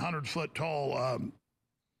is a 100-foot tall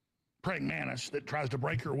praying mantis that tries to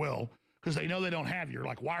break your will because they know they don't have you. You're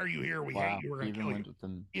like, why are you here? We hate you. We're going to kill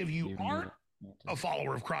you. If you aren't a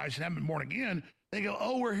follower of Christ and haven't been born again, they go,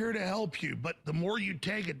 oh, we're here to help you. But the more you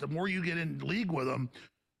take it, the more you get in league with them.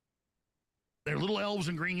 They're little elves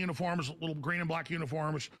in green uniforms, little green and black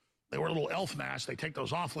uniforms. They wear little elf masks. They take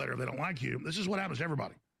those off later if they don't like you. This is what happens to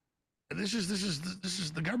everybody. And this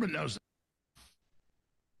is the government knows that.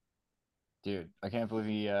 Dude, I can't believe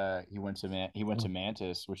he went to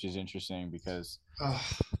Mantis, which is interesting because.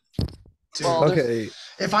 Dude, okay.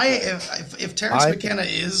 If Terrence McKenna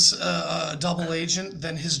is a double agent,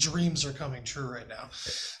 then his dreams are coming true right now.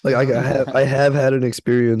 Like I have had an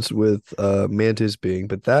experience with Mantis being,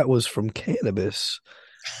 but that was from cannabis.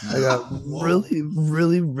 I got really,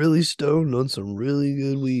 really, really stoned on some really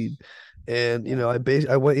good weed, and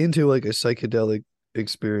I went into like a psychedelic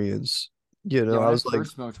experience. I was like,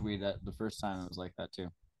 smoked weed the first time it was like that too.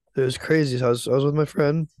 It was crazy. So I was with my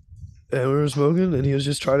friend, and we were smoking, and he was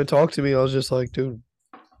just trying to talk to me. I was just like, dude,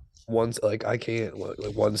 I can't.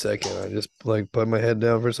 Like 1 second. I just like put my head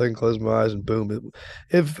down for a second, closed my eyes, and boom,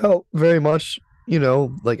 it felt very much,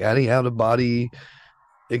 like adding out of body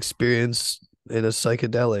experience in a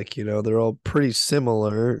psychedelic. They're all pretty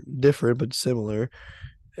similar, different but similar.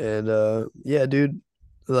 And yeah, dude,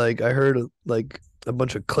 like I heard like a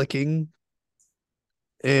bunch of clicking,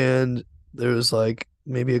 and there was like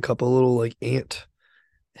maybe a couple little like ant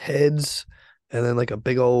heads, and then like a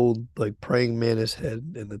big old like praying mantis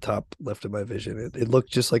head in the top left of my vision. It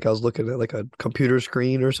looked just like I was looking at like a computer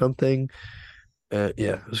screen or something. Yeah,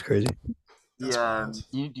 it was crazy. Yeah,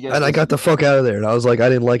 and I got the fuck out of there, and I was like, I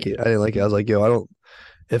didn't like it. I was like, yo,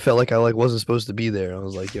 it felt like I like wasn't supposed to be there. I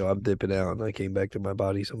was like, yo, I'm dipping out, and I came back to my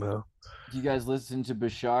body somehow. Do you guys listen to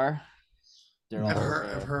Bashar?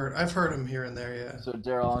 I've heard him here and there, yeah. So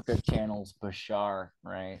Daryl Anka channels Bashar,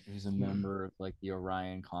 right? He's a member of like the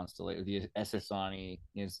Orion constellation. The Essassani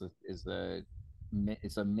it's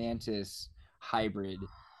a mantis hybrid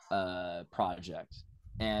project.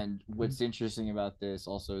 And what's interesting about this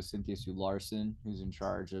also is Cynthia Sue Larson, who's in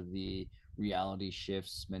charge of the Reality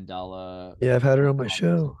Shifts Mandala. Yeah, I've had her on my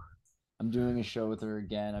show. I'm doing a show with her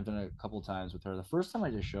again. I've done it a couple times with her. The first time I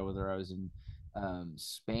did a show with her, I was in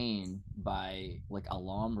Spain by like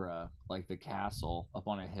Alhambra, like the castle up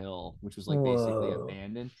on a hill, which was like basically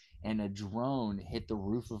abandoned, and a drone hit the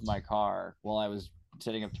roof of my car while I was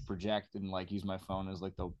setting up to project and like use my phone as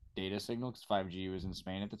like the data signal because 5G was in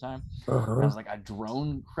Spain at the time. I was like, a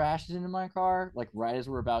drone crashed into my car like right as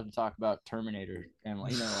we're about to talk about Terminator and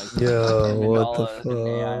like what the fuck? And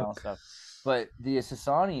AI and all stuff. But the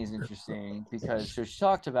Essassani is interesting because she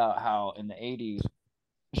talked about how in the 80s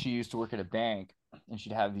she used to work at a bank and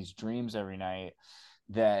she'd have these dreams every night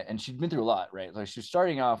and she'd been through a lot, right? Like she was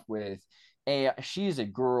starting off with AI. She's a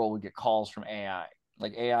girl would get calls from AI.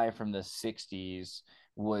 Like AI from the 60s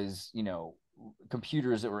was,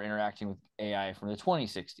 computers that were interacting with AI from the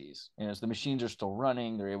 2060s. So the machines are still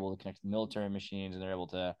running. They're able to connect to the military machines, and they're able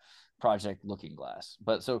to Project Looking Glass.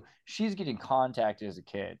 But so she's getting contacted as a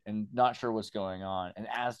kid and not sure what's going on. And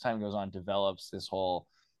as time goes on, develops this whole,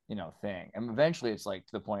 thing. And eventually it's like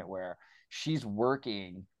to the point where she's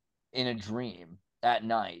working in a dream at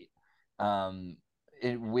night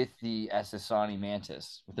with the Essassani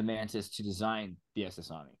mantis, with the mantis to design the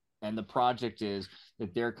Essassani. And the project is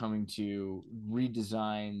that they're coming to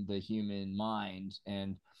redesign the human mind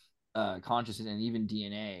and consciousness and even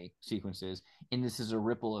DNA sequences. And this is a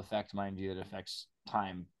ripple effect, mind you, that affects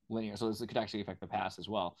time linear. So this could actually affect the past as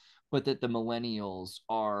well. But that the millennials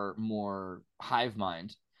are more hive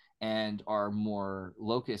mind and are more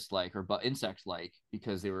locust-like or insect-like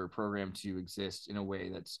because they were programmed to exist in a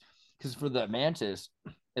way that's, because for the mantis,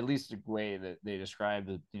 at least the way that they describe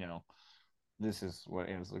it, this is what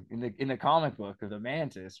it was like in the comic book of the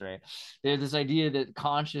mantis, right? There's this idea that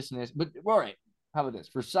consciousness, but all right, how about this?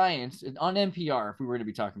 For science, on NPR, if we were to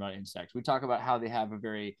be talking about insects, we talk about how they have a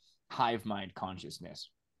very hive mind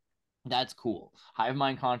consciousness. That's cool. Hive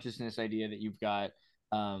mind consciousness idea that you've got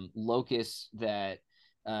locusts that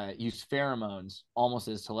use pheromones almost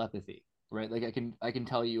as telepathy, right? Like I can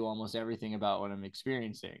tell you almost everything about what I'm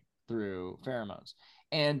experiencing through pheromones,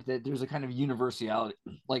 and that there's a kind of universality,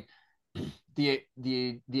 like the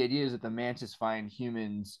idea is that the mantis find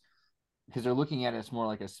humans because they're looking at us more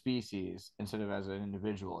like a species instead of as an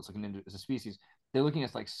individual. It's like as a species. They're looking at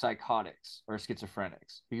us like psychotics or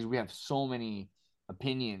schizophrenics because we have so many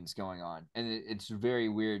opinions going on, and it's very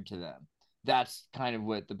weird to them. That's kind of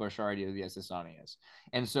what the Bashar idea of the Essassani is.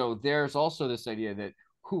 And so there's also this idea that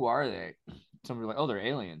who are they? Somebody like, oh, they're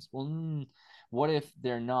aliens. Well, what if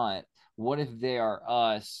they're not? What if they are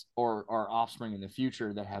us or our offspring in the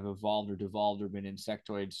future that have evolved or devolved or been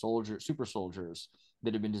insectoid super soldiers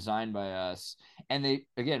that have been designed by us? And they,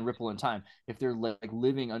 again, ripple in time. If they're like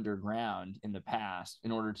living underground in the past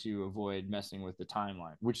in order to avoid messing with the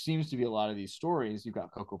timeline, which seems to be a lot of these stories. You've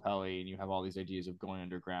got Coco Pelli and you have all these ideas of going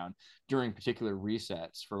underground during particular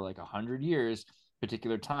resets for like 100 years.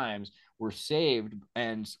 Particular times were saved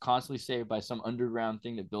and constantly saved by some underground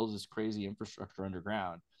thing that builds this crazy infrastructure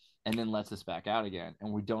underground and then lets us back out again,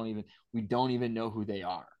 and we don't even know who they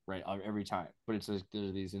are, right, every time. But it's like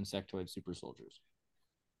there's these insectoid super soldiers.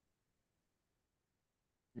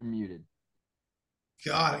 You're muted.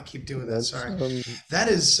 God, I keep doing that. Sorry. That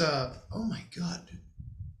is oh my God.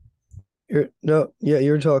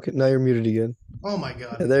 You're talking now. You're muted again. Oh my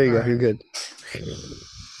God. Yeah, there you go. Right. You're good.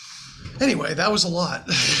 Anyway, that was a lot.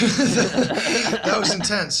 That was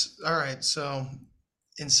intense. All right, so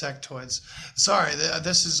insectoids. Sorry,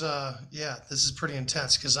 this is pretty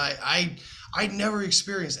intense because I never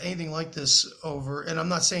experienced anything like this over, and I'm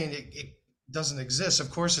not saying it doesn't exist.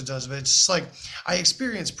 Of course it does, but it's just like I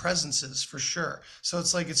experience presences for sure. So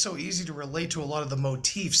it's like it's so easy to relate to a lot of the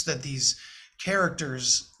motifs that these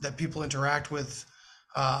characters that people interact with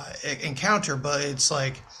encounter, but it's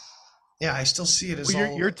like, yeah, I still see it as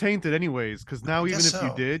you're tainted anyways, because now even if you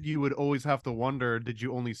so. did, you would always have to wonder, did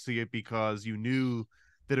you only see it because you knew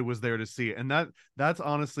that it was there to see it? And that's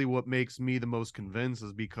honestly what makes me the most convinced,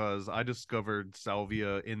 is because I discovered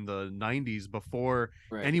salvia in the 90s before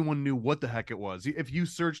anyone knew what the heck it was. If you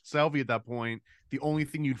searched salvia at that point, the only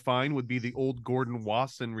thing you'd find would be the old Gordon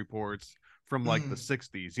Wasson reports from like the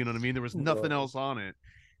 60s. You know what I mean? There was nothing else on it.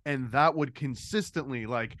 And that would consistently,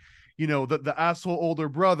 like, the asshole older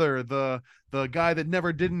brother, the guy that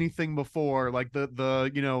never did anything before, like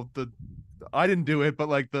the I didn't do it, but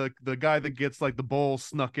like the guy that gets like the bowl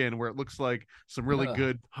snuck in where it looks like some really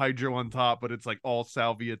good hydro on top, but it's like all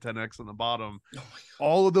salvia 10x on the bottom.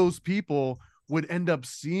 All of those people would end up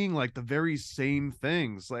seeing like the very same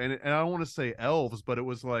things. And I don't want to say elves, but it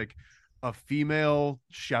was like a female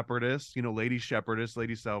shepherdess, lady shepherdess,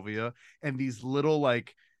 lady salvia, and these little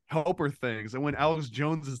like helper things. And when Alex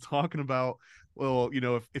Jones is talking about, well,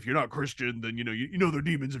 if you're not Christian, then you know they're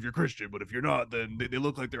demons if you're Christian, but if you're not, then they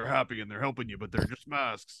look like they're happy and they're helping you, but they're just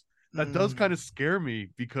masks. That does kind of scare me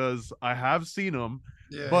because I have seen them,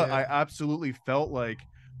 but I absolutely felt like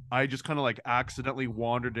I just kind of like accidentally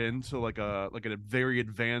wandered into like a very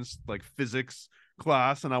advanced like physics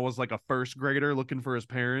class, and I was like a first grader looking for his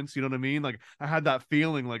parents. You know what I mean? Like I had that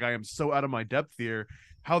feeling like I am so out of my depth here.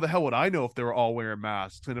 How the hell would I know if they were all wearing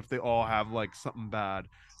masks and if they all have like something bad?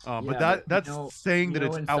 But that's saying that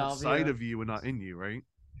it's outside of you and not in you, right?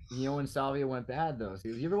 When salvia went bad though. So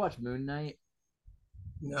have you ever watched Moon Knight?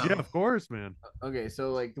 No. Yeah, of course, man. Okay,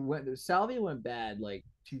 so like when the salvia went bad, like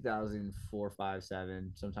 2004, 5,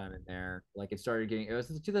 7, sometime in there. Like it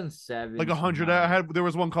was 2007. Like 100. There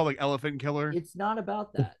was one called like Elephant Killer. It's not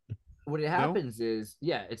about that. what happens is,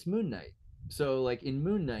 it's Moon Knight. So like in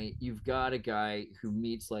Moon Knight, you've got a guy who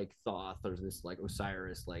meets like Thoth or this like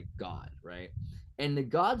Osiris like god, right? And the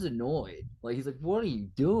god's annoyed. Like he's like, "What are you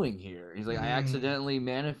doing here?" He's like, "I accidentally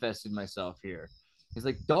manifested myself here." He's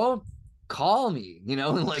like, "Don't call me," you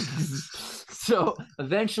know, and like so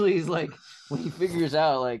eventually he's like, when he figures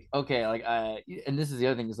out like, okay, like and this is the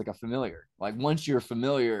other thing, is like a familiar. Like once you're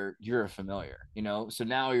familiar, you're a familiar, you know. So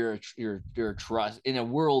now you're a trust in a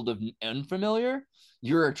world of unfamiliar.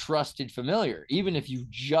 You're a trusted familiar, even if you've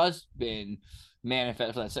just been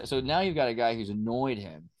manifested for that. So now you've got a guy who's annoyed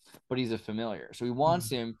him, but he's a familiar. So he wants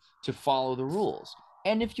him to follow the rules.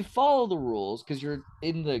 And if you follow the rules, because you're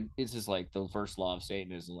in it's just like the first law of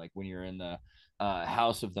Satanism, like when you're in the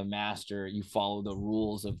house of the master, you follow the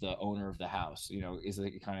rules of the owner of the house, you know, is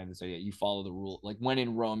like kind of this idea. You follow the rule, like when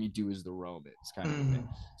in Rome, you do as the Romans kind of thing.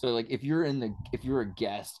 So like if you're a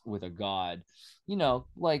guest with a god, you know,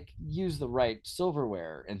 like use the right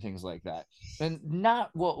silverware and things like that. And not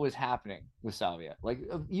what was happening with Salvia. Like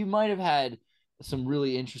you might have had some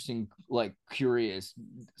really interesting, like curious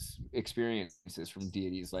experiences from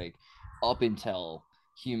deities, like up until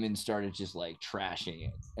humans started just like trashing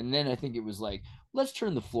it. And then I think it was like, let's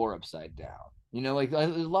turn the floor upside down. You know, like a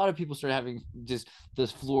lot of people started having just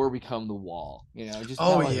this floor become the wall, you know, just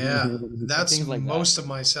that's like most of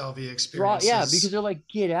my Salvia experiences. Yeah, because they're like,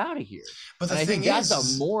 get out of here. But the thing thing is,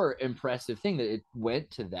 that's a more impressive thing, that it went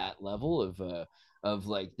to that level of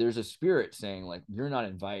like, there's a spirit saying like, you're not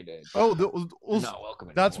invited. You're not welcome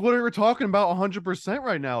anymore. That's what we're talking about 100%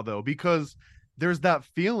 right now, though, because there's that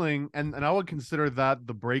feeling, and I would consider that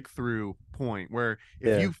the breakthrough point, where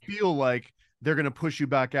if you feel like they're going to push you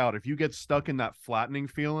back out, if you get stuck in that flattening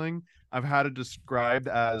feeling, I've had it described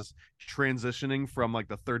as transitioning from like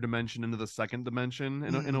the third dimension into the second dimension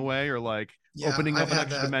in a way, or like opening up an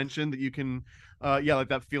extra dimension that you can like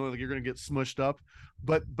that feeling like you're going to get smushed up.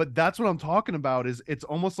 But that's what I'm talking about, is it's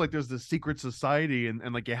almost like there's this secret society,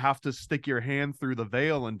 and like you have to stick your hand through the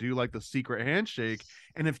veil and do like the secret handshake.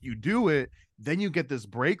 And if you do it, then you get this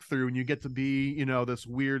breakthrough, and you get to be, you know, this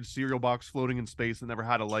weird cereal box floating in space that never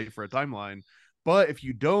had a life or a timeline. But if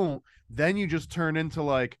you don't, then you just turn into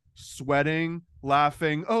like sweating,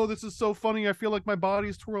 laughing. Oh, this is so funny. I feel like my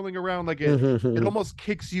body's twirling around. Like it almost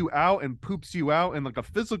kicks you out and poops you out in like a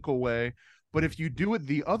physical way. But if you do it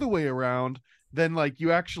the other way around, then like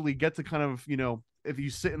you actually get to kind of, you know, if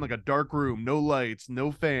you sit in like a dark room, no lights,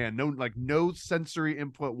 no fan, no sensory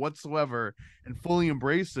input whatsoever, and fully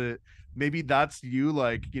embrace it, maybe that's you,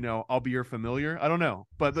 like, you know, I'll be your familiar. I don't know,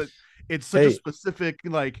 but it's such a specific,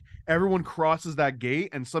 like, everyone crosses that gate,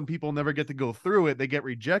 and some people never get to go through it. They get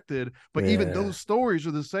rejected, but even those stories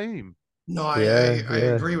are the same. No, I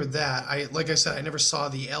agree with that. Like I said, I never saw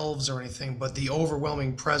the elves or anything, but the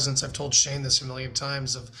overwhelming presence, I've told Shane this a million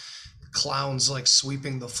times, of clowns like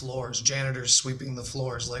sweeping the floors, janitors sweeping the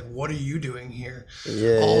floors. Like, what are you doing here?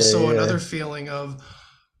 Another feeling of,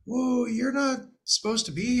 whoa, you're not supposed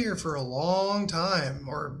to be here for a long time,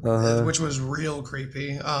 or which was real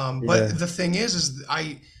creepy. But the thing is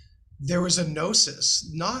there was a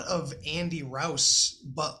gnosis, not of Andy Rouse,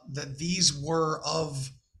 but that these were of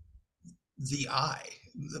the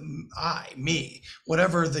me,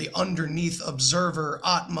 whatever the underneath observer,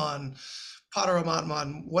 Atman,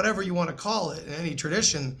 Paramatman, whatever you want to call it in any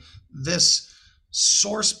tradition, this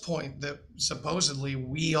source point that supposedly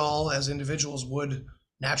we all as individuals would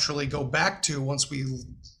naturally go back to once we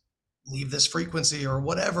leave this frequency or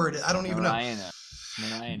whatever it is. I don't even know.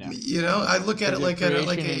 You know, I look at it like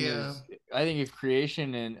I think if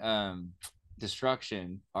creation and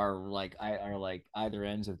destruction are like either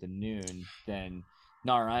ends of the noon, then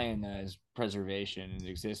Narayana is preservation and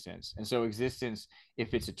existence. And so existence,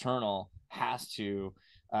 if it's eternal, has to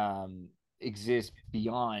exist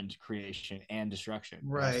beyond creation and destruction.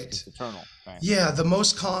 Right. It's eternal. Right? Yeah, the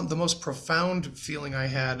most profound feeling I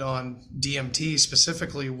had on DMT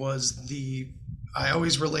specifically was I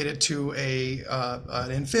always relate it to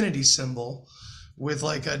an infinity symbol with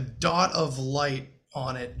like a dot of light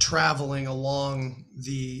on it traveling along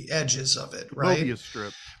the edges of it, right? Mobius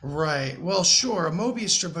strip. Right. Well, sure, a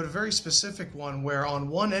Mobius strip, but a very specific one where on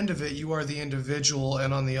one end of it you are the individual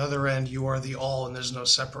and on the other end you are the all, and there's no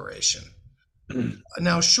separation.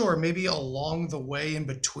 Now, sure, maybe along the way in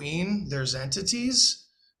between there's entities,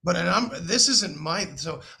 but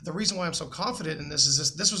so the reason why I'm so confident in this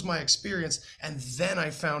is this was my experience, and then I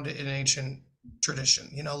found it in ancient tradition.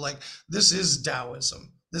 You know, like, this is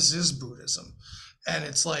Taoism, this is Buddhism. And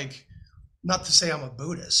it's like, not to say I'm a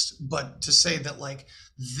Buddhist, but to say that, like,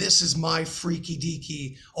 this is my freaky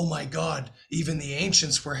deaky, oh my God, even the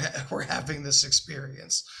ancients were having this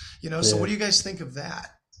experience, you know? So what do you guys think of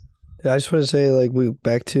that? Yeah, I just want to say, like, we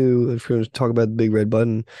back to if we're going to talk about the big red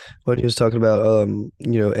button, when he was talking about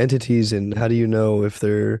entities and how do you know if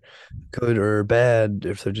they're good or bad,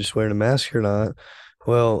 if they're just wearing a mask or not.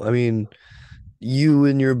 Well, I mean, you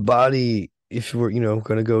and your body, if you were,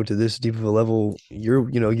 going to go to this deep of a level,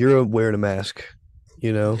 you're wearing a mask,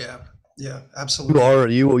 you know. Yeah, You absolutely. are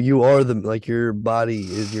you are the like your body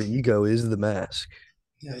is your ego is the mask.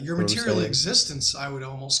 Yeah, your What I'm material saying. existence, I would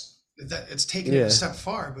almost that it's taking it Yeah. a step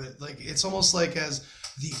far, but like it's almost like as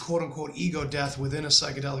the quote unquote ego death within a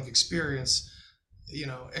psychedelic experience,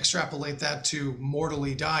 extrapolate that to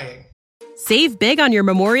mortally dying. Save big on your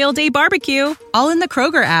Memorial Day barbecue, all in the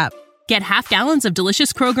Kroger app. Get half gallons of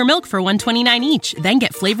delicious Kroger milk for $1.29 each. Then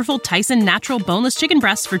get flavorful Tyson natural boneless chicken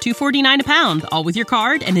breasts for $2.49 a pound, all with your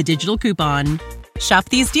card and a digital coupon. Shop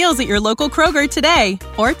these deals at your local Kroger today,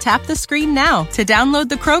 or tap the screen now to download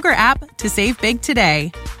the Kroger app to save big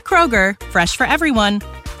today. Kroger, fresh for everyone.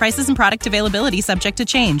 Prices and product availability subject to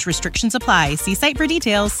change. Restrictions apply. See site for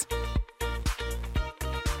details.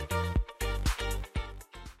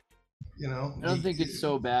 I don't think it's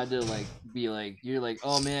so bad to like be like you're like,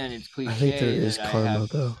 oh man, it's cliche. I think there is that karma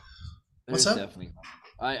though. What's that? Definitely.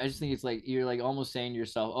 I just think it's like you're like almost saying to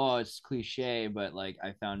yourself, oh, it's cliche, but like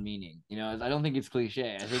I found meaning. I don't think it's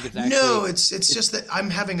cliche. I think it's actually No, it's just that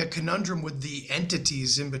I'm having a conundrum with the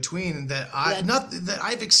entities in between that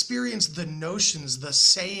I've experienced the notions, the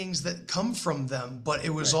sayings that come from them, but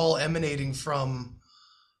it was all emanating from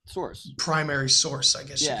source, primary source, I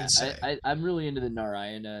guess you could say. I'm really into the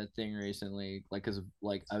Narayana thing recently, like because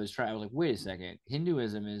like I was like, wait a second,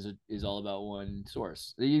 Hinduism is all about one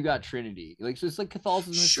source. You got Trinity, like so it's like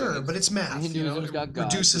Catholicism. Sure, but it's math. Hinduism's got God,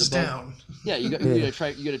 reduces down. Yeah, you got to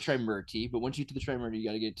try Trimurti, but once you get to the Trimurti, you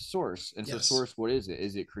got to get to source. And so source, what is it?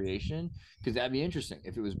 Is it creation? Because that'd be interesting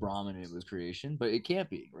if it was Brahman and it was creation, but it can't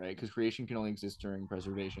be, right? Because creation can only exist during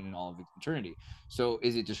preservation and all of eternity. So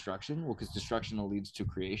is it destruction? Well, because destruction leads to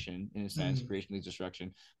creation in a sense. Creation leads to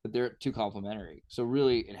destruction, but they're too complementary. So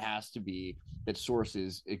really, it has to be that source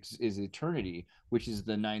is eternity, which is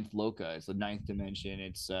the ninth loka. It's the ninth dimension.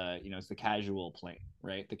 It's it's the casual plane,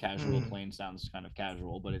 right? The casual plane sounds kind of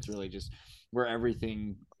casual, but it's really just where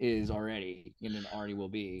everything is already and already will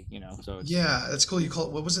be. So it's, that's cool. You call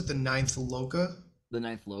it, what was it? The ninth loka. The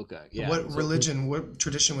ninth loka. Yeah. What religion? What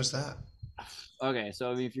tradition was that? Okay,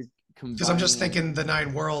 so I mean, if you're because I'm just thinking the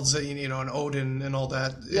 9 worlds, and Odin and all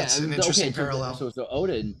that. It's an interesting parallel. So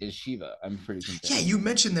Odin is Shiva. I'm pretty convinced. Yeah, you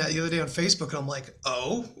mentioned that the other day on Facebook, and I'm like,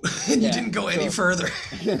 oh, and you didn't go any further.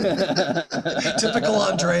 Typical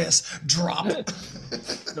Andreas, drop.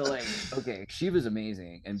 So like, okay, Shiva's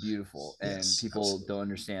amazing and beautiful, and people don't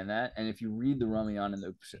understand that. And if you read the Ramayana and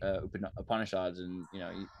the Upanishads, and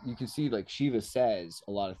you can see like Shiva says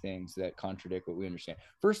a lot of things that contradict what we understand.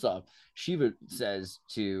 First off, Shiva says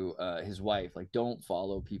to his wife, like, don't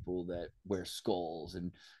follow people that wear skulls and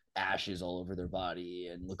ashes all over their body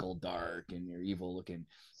and look all dark and you're evil looking.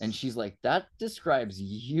 And she's like, that describes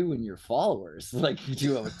you and your followers, like,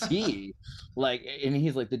 to a T. Like, and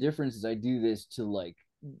he's like, the difference is I do this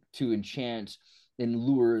to enchant and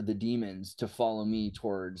lure the demons to follow me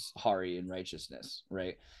towards Hari and righteousness,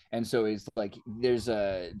 right? And so it's like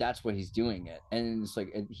that's what he's doing it. And it's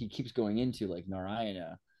like he keeps going into like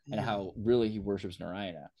Narayana and how really he worships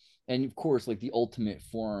Narayana. And of course, like the ultimate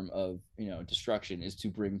form of destruction is to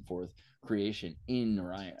bring forth creation in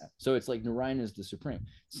Narayana. So it's like Narayana is the supreme.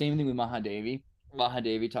 Same thing with Mahadevi.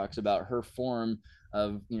 Mahadevi talks about her form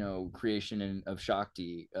of creation and of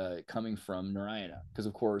Shakti coming from Narayana, because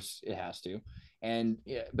of course it has to. And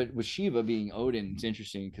but with Shiva being Odin, it's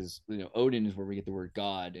interesting because Odin is where we get the word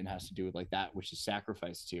God, and has to do with like that which is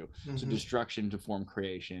sacrificed to. So destruction to form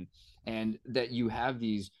creation, and that you have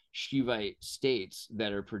these Shivite states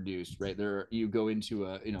that are produced, right? You go into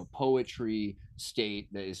a poetry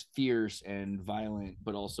state that is fierce and violent,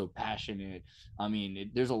 but also passionate. I mean,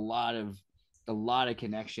 there's a lot of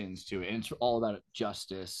connections to it, and it's all about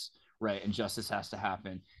justice, right? And justice has to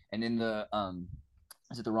happen. And in the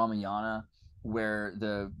is it the Ramayana, where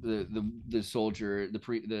the soldier,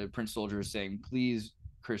 the prince soldier is saying, please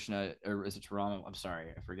Krishna, or is it Rama? I'm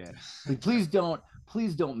sorry, I forget. Like, please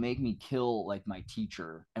don't make me kill like my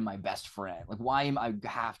teacher and my best friend. Like, why am I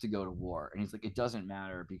have to go to war? And he's like, it doesn't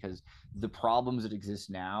matter, because the problems that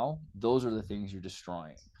exist now, those are the things you're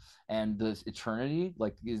destroying. And the eternity,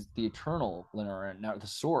 like, is the eternal linear. Now the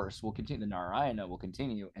source will continue, the Narayana will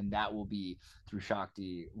continue, and that will be through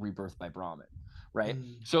Shakti, rebirth by Brahman, right?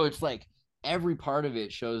 So it's like every part of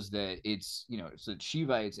it shows that it's so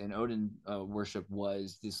Shivites and Odin worship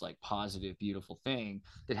was this like positive, beautiful thing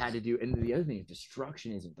that had to do. And the other thing is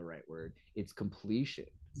destruction isn't the right word; it's completion,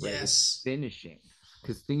 right? Yes, it's finishing.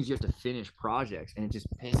 because things you have to finish projects, and it just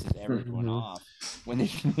pisses everyone off when they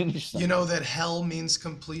finish something. You know that hell means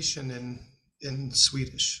completion in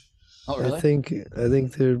Swedish. Oh, really? I think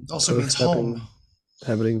they're also both means home.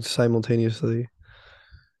 happening simultaneously.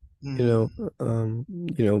 You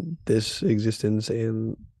know, this existence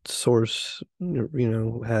and source,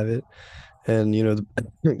 have it, and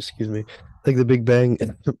excuse me, like the Big Bang,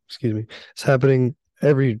 excuse me, it's happening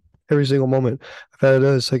every single moment. I've had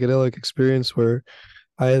a psychedelic experience where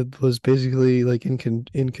I was basically like in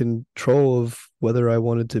control of whether I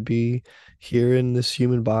wanted to be here in this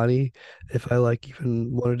human body, if I like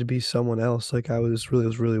even wanted to be someone else. Like it was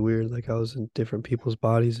really weird. Like I was in different people's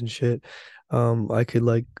bodies and shit. I could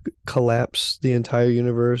like collapse the entire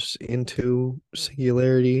universe into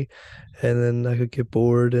singularity, and then I could get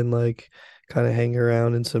bored and like kind of hang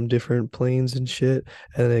around in some different planes and shit,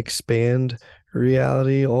 and then expand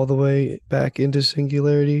reality all the way back into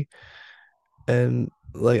singularity. And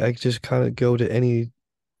like I just kind of go to any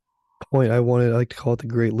point I wanted. I like to call it the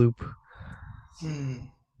Great Loop.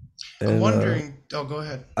 I'm And wondering. Oh, go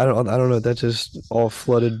ahead. I don't know. That just all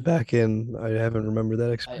flooded back in. I haven't remembered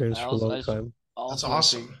that experience for a long time. That's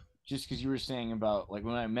awesome. Just because you were saying about like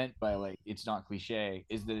what I meant by like it's not cliche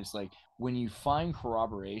is that it's like when you find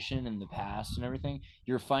corroboration in the past and everything,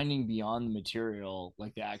 you're finding beyond the material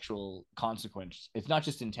like the actual consequence. It's not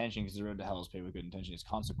just intention, because the road to hell is paved with good intention. It's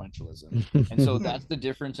consequentialism, and so that's the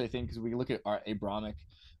difference, I think, because we look at our Abrahamic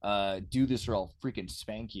do this or I'll freaking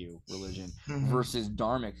spank you religion versus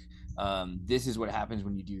dharmic. This is what happens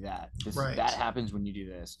when you do that. That happens when you do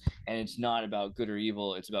this, and it's not about good or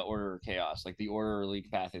evil. It's about order or chaos. Like the orderly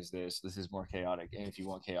path is this. This is more chaotic, and if you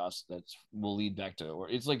want chaos, that will lead back to. Or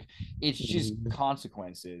it's like it's just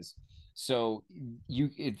consequences. So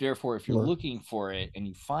therefore, if you're looking for it and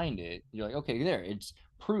you find it, you're like, okay, there, it's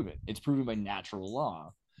proven. It's proven by natural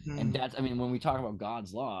law, and that's. I mean, when we talk about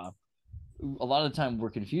God's law, a lot of the time we're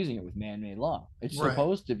confusing it with man-made law. It's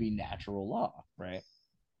supposed to be natural law, right?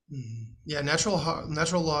 Yeah, natural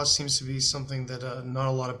law seems to be something that not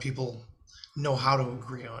a lot of people know how to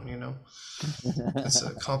agree on. It's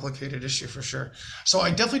a complicated issue for sure. So I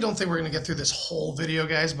definitely don't think we're going to get through this whole video,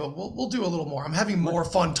 guys, but we'll do a little more. I'm having more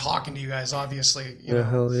fun talking to you guys, obviously.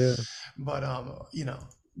 Hell yeah. But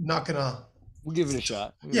not gonna. We'll give it a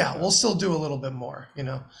shot. We'll still do a little bit more.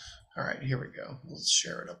 All right, here we go. Let's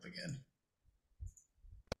share it up again.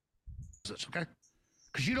 Okay.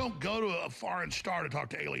 Because you don't go to a foreign star to talk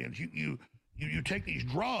to aliens. You take these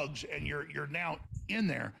drugs and you're now in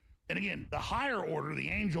there. And again, the higher order, the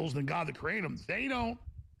angels and God that created them, they don't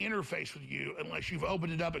interface with you unless you've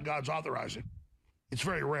opened it up and God's authorized it. It's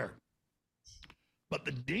very rare. But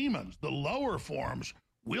the demons, the lower forms,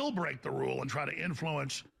 will break the rule and try to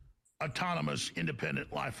influence autonomous,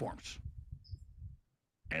 independent life forms.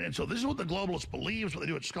 And so this is what the globalists believe, it's what they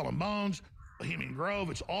do at Skull and Bones, Bohemian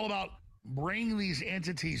Grove. It's all about bring these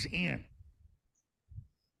entities in.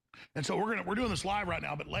 And so we're doing this live right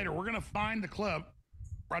now, but later we're gonna find the clip.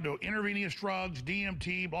 We're gonna do intravenous drugs,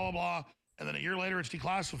 DMT, blah, blah, blah, and then a year later it's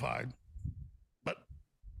declassified. But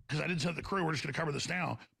because I didn't send the crew, we're just gonna cover this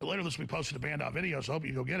now. But later this will be posted to Band.video, so I hope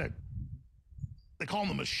you go get it. They call them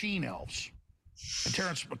the machine elves. And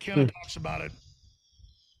Terrence McKenna talks about it,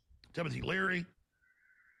 Timothy Leary.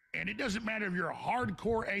 And it doesn't matter if you're a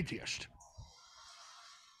hardcore atheist.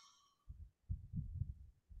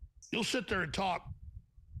 You'll sit there and talk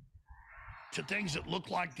to things that look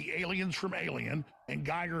like the aliens from Alien, and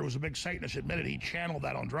Geiger, who was a big Satanist, admitted he channeled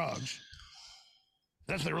that on drugs.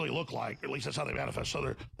 That's what they really look like, or at least that's how they manifest. So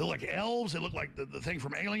they look like elves, they look like the thing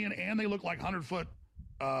from Alien, and they look like 100-foot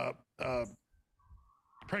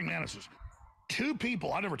praying mantises. Two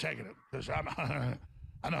people, I've never taken it, because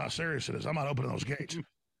I know how serious it is. I'm not opening those gates.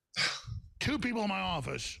 Two people in my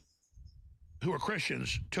office who are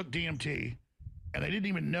Christians took DMT, and they didn't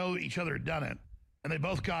even know each other had done it, and they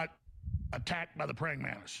both got attacked by the praying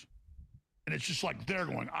mantis. And it's just like they're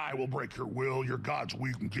going, I will break your will, your God's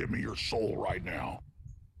weak, and give me your soul right now.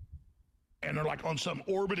 And they're like on some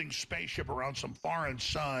orbiting spaceship around some foreign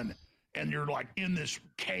sun, and you're like in this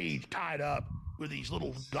cage tied up with these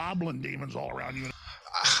little goblin demons all around you.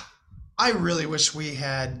 I really wish we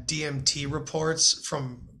had DMT reports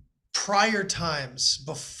from prior times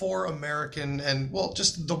before American and, well,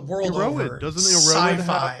 just the world over. Doesn't the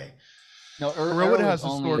sci-fi? No, Erowid has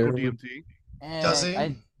historical DMT. Does he?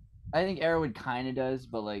 I think Erowid kind of does,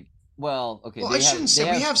 but like Well, okay. Well, I shouldn't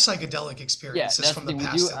say we have psychedelic experiences that's from the the thing.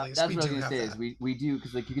 past. At least That's we what I do was gonna have say. that. Is we do,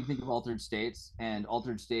 because like you can think of Altered States, and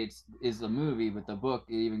Altered States is the movie, but the book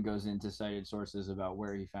it even goes into cited sources about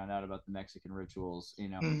where he found out about the Mexican rituals.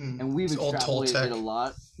 And we've extrapolated a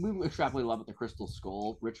lot. We've extrapolated a lot with the crystal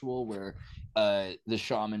skull ritual, where the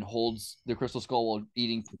shaman holds the crystal skull while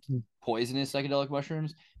eating poisonous psychedelic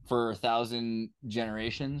mushrooms for 1,000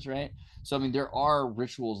 generations, right? So I mean, there are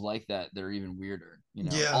rituals like that are even weirder,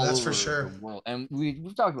 Yeah, that's for sure. The world. And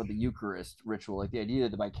we've talked about the Eucharist ritual, like the idea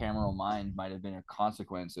that the bicameral mind might have been a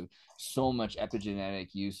consequence of so much epigenetic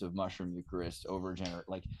use of mushroom Eucharist over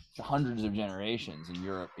like hundreds of generations in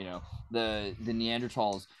Europe. The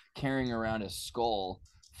Neanderthals carrying around a skull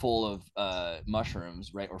full of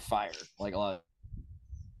mushrooms, right, or fire, like a lot of.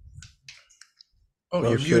 Oh,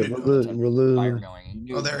 you're muted. Fire going.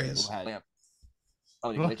 Oh, there he is. That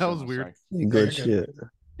was weird. Good shit.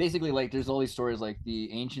 Basically, like, there's all these stories, like the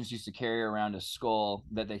ancients used to carry around a skull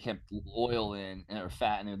that they kept oil in or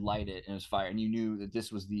fat, and they'd light it, and it was fire, and you knew that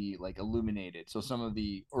this was the like illuminated. So some of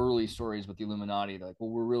the early stories with the Illuminati, they're like,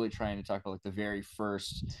 well, we're really trying to talk about like the very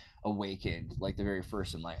first awakened, like the very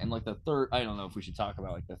first enlightened, and like the third. I don't know if we should talk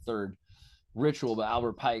about like the third ritual, but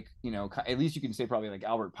Albert Pike, at least you can say probably like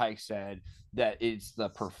Albert Pike said that it's the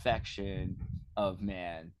perfection of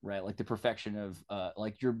man, right? Like the perfection of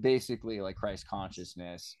like you're basically like Christ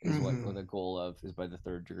consciousness is what the goal of is by the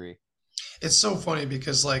third degree. It's so funny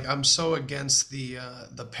because like I'm so against the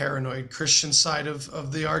paranoid Christian side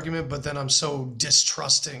of the argument, but then I'm so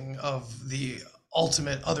distrusting of the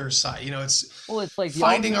ultimate other side. It's like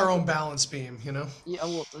finding our own balance beam. Yeah.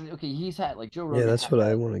 Well, okay. He's had like Joe Rogan. Yeah, that's what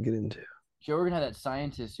I want to get into. Joe Rogan had that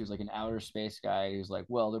scientist who's like an outer space guy who's like,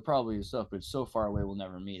 well, there probably is stuff, but it's so far away we'll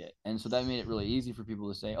never meet it. And so that made it really easy for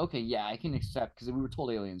people to say, okay, yeah, I can accept, because we were told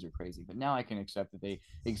aliens are crazy, but now I can accept that they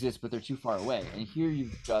exist, but they're too far away. And here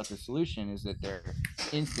you've got the solution is that they're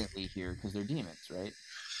instantly here because they're demons, right?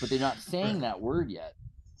 But they're not saying that word yet.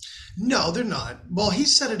 No, they're not. Well, he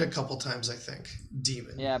said it a couple times, I think.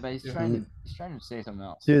 Demon. Yeah, but he's trying to say something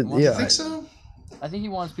else. Dude, You think so? I think he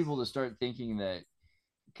wants people to start thinking that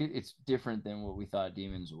it's different than what we thought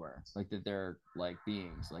demons were, like that they're like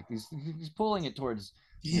beings, like he's pulling it towards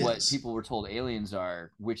what people were told aliens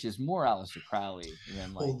are, which is more Aleister Crowley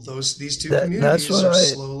than like these two communities are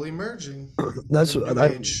slowly merging. That's what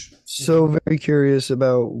I'm so very curious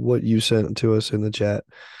about what you sent to us in the chat,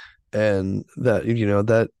 and that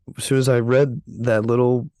that as soon as I read that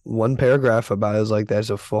little one paragraph about it, I was like, that's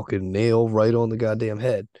a fucking nail right on the goddamn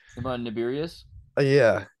head. About Nibirius?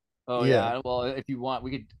 Yeah. Oh yeah. Well, if you want,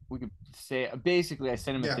 we could say basically I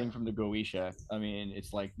sent him a thing from the Goetia. I mean,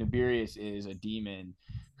 it's like Nibirius is a demon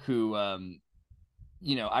who I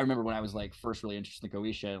remember when I was like first really interested in the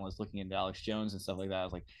Goetia and was looking into Alex Jones and stuff like that, I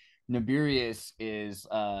was like, Nibirius is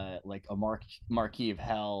like a marquis of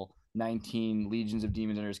hell, 19 legions of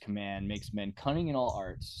demons under his command, makes men cunning in all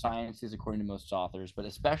arts, sciences according to most authors, but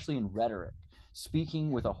especially in rhetoric.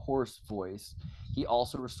 Speaking with a hoarse voice, he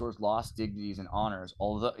also restores lost dignities and honors.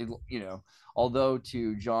 Although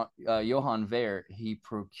to Johann Wehr, he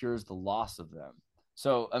procures the loss of them.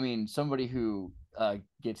 So, I mean, somebody who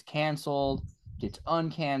gets canceled, gets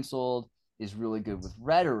uncanceled, is really good with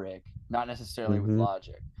rhetoric, not necessarily with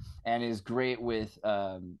logic, and is great with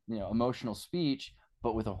emotional speech,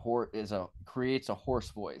 but with creates a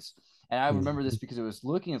hoarse voice. And I remember this because it was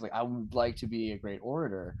looking, it's like, I would like to be a great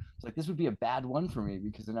orator. It's like, this would be a bad one for me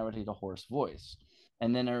because then I would hate a hoarse voice.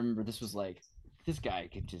 And then I remember this was like, this guy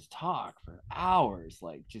could just talk for hours,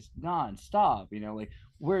 like just nonstop, like,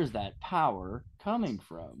 where's that power coming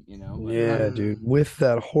from, Yeah, dude, with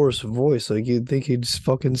that hoarse voice, like you'd think he'd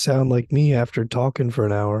fucking sound like me after talking for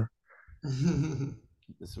an hour.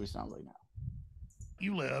 This is what we sound like now.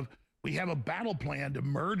 You live, we have a battle plan to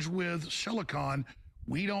merge with silicon.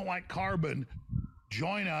 We don't like carbon.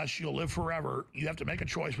 Join us. You'll live forever. You have to make a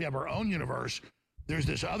choice. We have our own universe. There's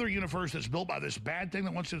this other universe that's built by this bad thing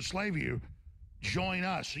that wants to enslave you. Join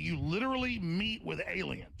us. So you literally meet with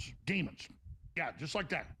aliens, demons. Yeah, just like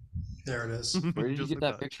that. There it is. Where did you get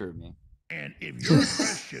that picture of me? And if you're a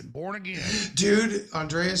Christian, born again. Dude,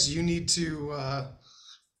 Andreas, you need to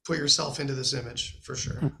put yourself into this image for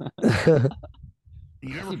sure.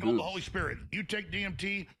 You ever feel the Holy Spirit? You take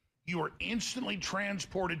DMT, you are instantly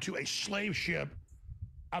transported to a slave ship.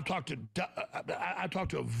 I've talked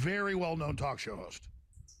to a very well-known talk show host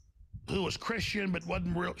who was Christian but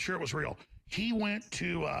wasn't sure it was real. He went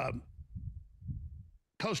to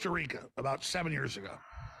Costa Rica about 7 years ago,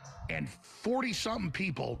 and 40-something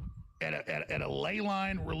people at a ley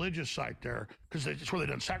line religious site there, because it's where they've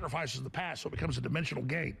done sacrifices in the past, so it becomes a dimensional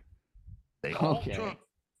gate. They all took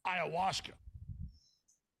ayahuasca.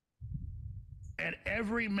 And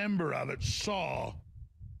every member of it saw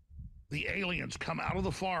the aliens come out of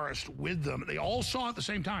the forest with them. They all saw it at the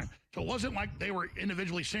same time. So it wasn't like they were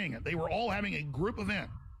individually seeing it. They were all having a group event.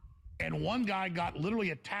 And one guy got literally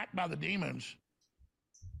attacked by the demons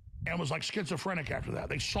and was like schizophrenic after that.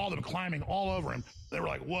 They saw them climbing all over him. They were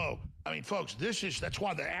like, whoa. I mean, folks, that's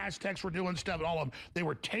why the Aztecs were doing stuff and all of them. They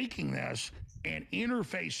were taking this and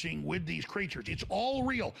interfacing with these creatures. It's all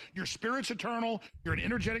real. Your spirit's eternal. You're an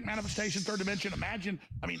energetic manifestation, third dimension. Imagine,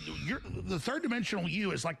 I mean, the third dimensional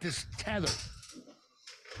you is like this tether.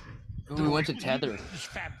 We went to tether. It's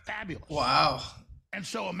fabulous. Wow. And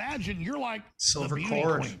so imagine you're like silver the beauty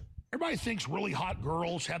cord. queen. Everybody thinks really hot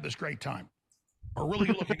girls have this great time. Or really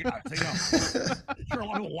good-looking guys. They don't. Sure, a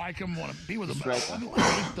lot of people like them, want to be with them, but I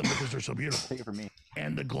hate them because they're so beautiful. Take it from me.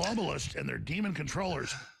 And the globalists and their demon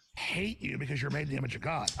controllers hate you because you're made in the image of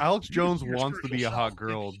God. Alex Jones wants to be a hot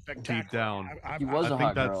girl deep down. He was a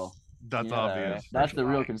hot girl. That's obvious. That's the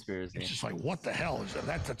real conspiracy. It's just like, what the hell is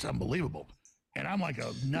that? That's unbelievable. And I'm like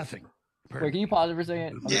a nothing. Wait, can you pause it for a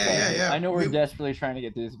second? Yeah. I know we're desperately trying to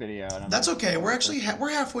get through this video. And that's okay. We're actually we're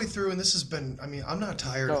halfway through, and this has been. I mean, I'm not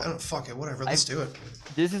tired. So, I don't fuck it. Whatever. Let's do it.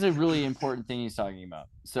 This is a really important thing he's talking about.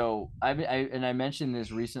 So I mentioned this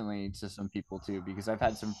recently to some people too, because I've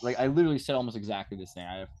had some I literally said almost exactly this thing.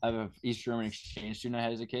 I have an East German exchange student I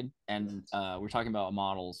had as a kid, and we're talking about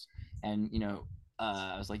models, and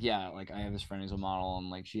I was like, yeah, like I have this friend who's a model, and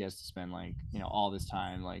like she has to spend all this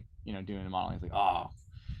time doing the modeling. He's like, oh,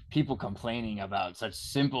 people complaining about such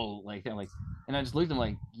simple and I just looked at him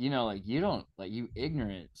like, you don't you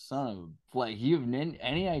ignorant son of you have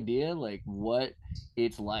any idea what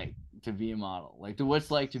it's like to be a model,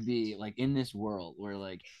 what's like to be in this world where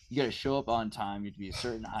you got to show up on time, you have to be a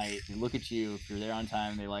certain height, they look at you, if you're there on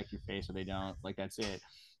time they like your face or they don't, that's it.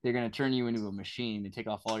 They're going to turn you into a machine. They take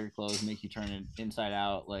off all your clothes, make you turn it inside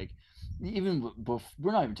out. Even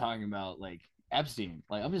we're not even talking about Epstein.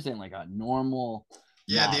 I'm just saying a normal.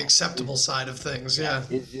 Yeah, model. The acceptable side of things. Yeah.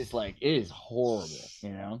 It's just it is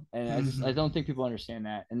horrible, and I don't think people understand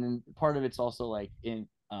that. And then part of it's also in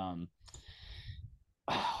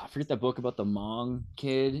I forget that book about the Hmong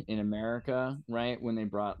kid in America, right? When they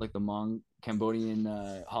brought the Hmong Cambodian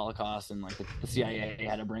Holocaust, and the CIA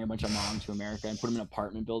had to bring a bunch of Hmong to America and put them in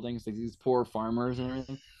apartment buildings, these poor farmers and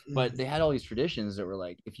everything. But they had all these traditions that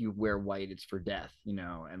were if you wear white, it's for death, and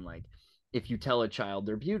if you tell a child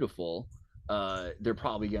they're beautiful, they're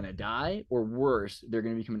probably going to die, or worse, they're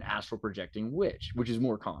going to become an astral projecting witch, which is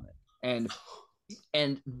more common.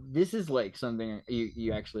 And this is something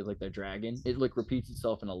you actually the dragon. It repeats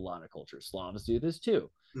itself in a lot of cultures. Slavs do this too.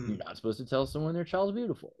 You're not supposed to tell someone their child's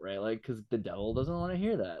beautiful, right? Because the devil doesn't want to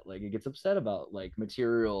hear that. It gets upset about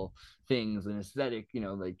material things and aesthetic.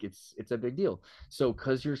 It's a big deal. So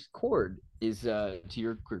because your cord is to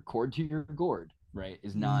your cord to your gourd, right,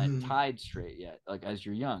 is not tied straight yet. As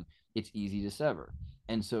you're young, it's easy to sever,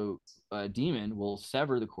 and so a demon will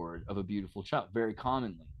sever the cord of a beautiful child very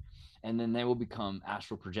commonly. And then they will become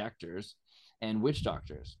astral projectors and witch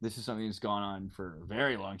doctors. This is something that's gone on for a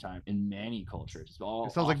very long time in many cultures.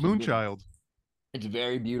 It sounds like Moonchild. It's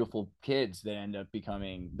very beautiful kids that end up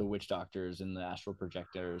becoming the witch doctors and the astral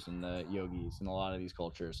projectors and the yogis in a lot of these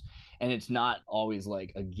cultures. And it's not always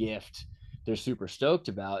a gift they're super stoked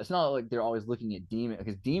about. It's not they're always looking at demon,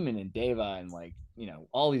 because demon and deva and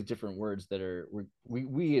all these different words that are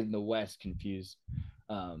we in the West confuse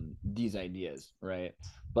these ideas, right?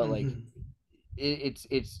 But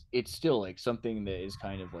it's still something that is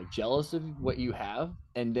kind of jealous of what you have,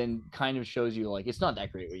 and then kind of shows you it's not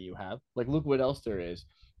that great what you have. Look what else there is,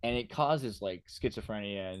 and it causes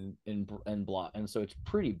schizophrenia and blah, and so it's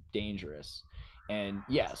pretty dangerous. And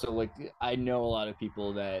yeah, so I know a lot of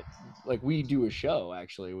people that we do a show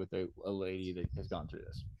actually with a lady that has gone through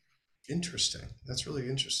this. Interesting. That's really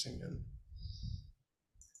interesting, man.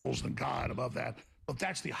 And God above that, but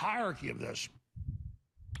that's the hierarchy of this.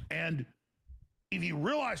 And if you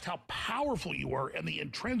realized how powerful you were and the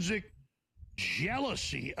intrinsic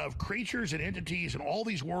jealousy of creatures and entities and all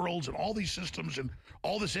these worlds and all these systems and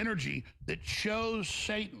all this energy that chose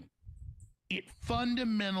Satan, it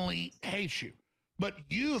fundamentally hates you. But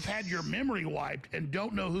you have had your memory wiped and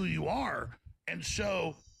don't know who you are. And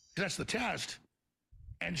so that's the test.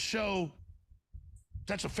 And so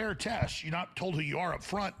that's a fair test. You're not told who you are up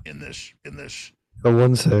front in this Oh,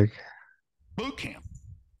 one sec. boot camp.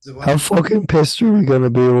 How fucking pissed are we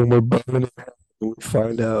gonna be when we're burning it when we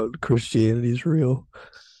find out Christianity's real?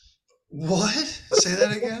 What? Say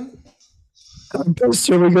that again? How pissed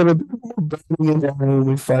are we gonna be when we're burning it when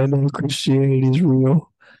we find out Christianity's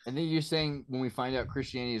real? I think you're saying when we find out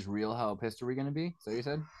Christianity is real, how pissed are we going to be? Is that what you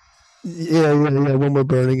said? Yeah, when we're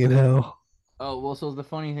burning in hell. Oh, well, so the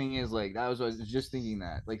funny thing is, like, I was just thinking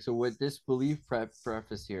that. Like, so what this belief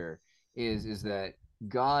preface here is that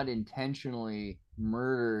God intentionally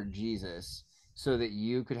murdered Jesus so that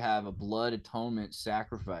you could have a blood atonement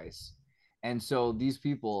sacrifice. And so these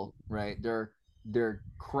people, right, they're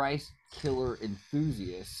Christ killer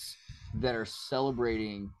enthusiasts that are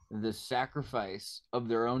celebrating the sacrifice of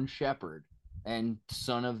their own shepherd and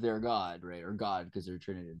son of their God, right? Or God, because they're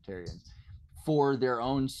Trinitarians, for their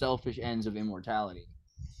own selfish ends of immortality,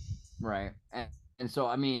 right? And so,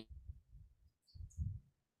 I mean,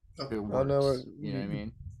 if it works, you know what I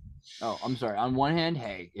mean? Oh, I'm sorry. On one hand,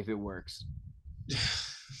 hey, if it works.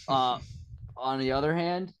 On the other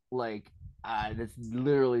hand, like, that's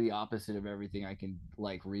literally the opposite of everything I can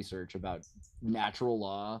like research about natural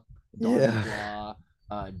law, Darwin's law,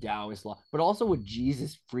 Taoist law, but also what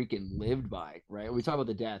Jesus freaking lived by, right? We talk about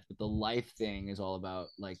the death, but the life thing is all about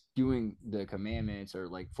like doing the commandments or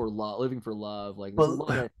like for love, living for love. Like,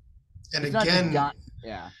 and again,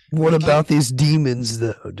 What about these demons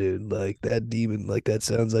though, dude? Like that demon, like that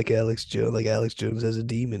sounds like Alex Jones. Like Alex Jones has a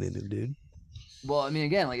demon in him, dude. Well, I mean,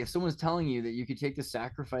 again, like if someone's telling you that you could take the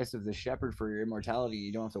sacrifice of the shepherd for your immortality,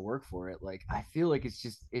 you don't have to work for it. Like, I feel like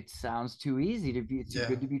it sounds too easy to be, it's too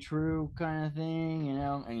good to be true kind of thing, you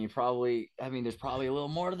know? And there's probably a little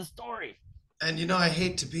more to the story. And, you know, I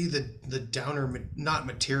hate to be the downer, not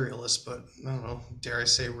materialist, but I don't know, dare I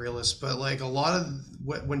say realist, but like a lot of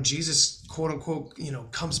when Jesus, quote unquote, you know,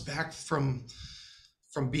 comes back from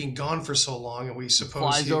being gone for so long, and we suppose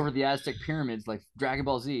flies over the Aztec pyramids like Dragon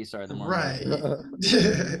Ball Z. Sorry, the right.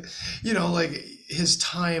 You know, like his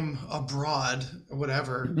time abroad, or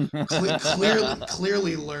whatever,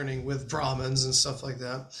 clearly learning with Brahmins and stuff like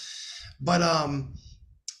that. But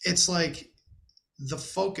it's like the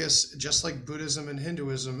focus, just like Buddhism and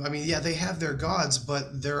Hinduism. I mean, yeah, they have their gods,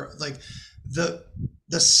 but they're like the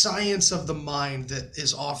science of the mind that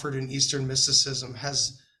is offered in Eastern mysticism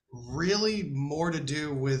has really more to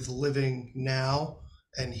do with living now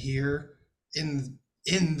and here in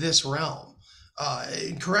this realm.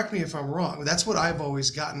 Correct me if I'm wrong. That's what I've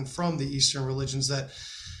always gotten from the Eastern religions, that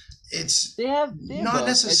it's not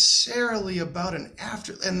necessarily about an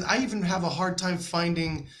after. And I even have a hard time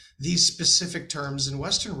finding these specific terms in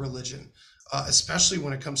Western religion, especially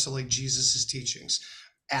when it comes to like Jesus's teachings,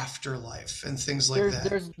 afterlife and things like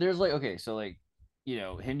that. There's like, okay, so like, you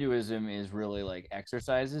know, Hinduism is really like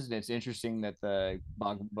exercises, and it's interesting that the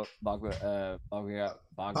Bhagavad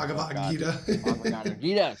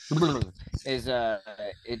Gita is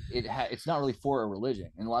it's not really for a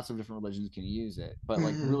religion, and lots of different religions can use it, but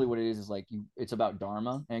like really what it is like it's about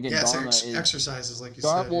dharma, and again, dharma is exercises, like you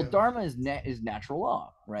said. Well, dharma is natural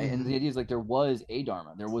law, right? And the idea is like there was a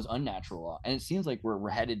dharma, there was unnatural law, and it seems like we're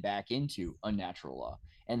headed back into unnatural law.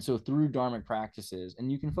 And so through dharmic practices, and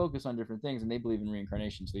you can focus on different things, and they believe in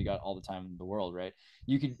reincarnation, so you got all the time in the world, right?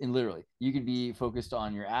 You could be focused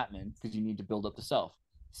on your Atman because you need to build up the self.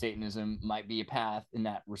 Satanism might be a path in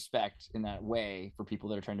that respect, in that way, for people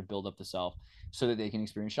that are trying to build up the self so that they can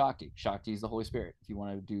experience Shakti. Shakti is the Holy Spirit. If you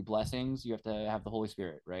want to do blessings, you have to have the Holy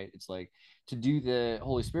Spirit, right? It's like, to do the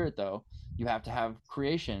Holy Spirit, though, you have to have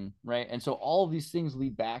creation, right? And so all of these things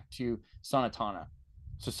lead back to Sanatana.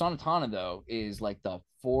 So Sanatana, though, is like the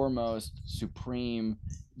foremost supreme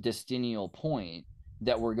destinial point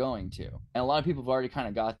that we're going to. And a lot of people have already kind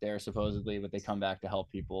of got there, supposedly, but they come back to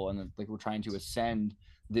help people. And then, like, we're trying to ascend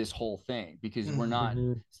this whole thing because we're not,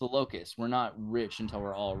 it's the locus. We're not rich until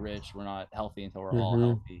we're all rich. We're not healthy until we're all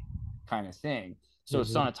healthy, kind of thing. So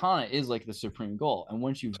Sanatana is like the supreme goal. And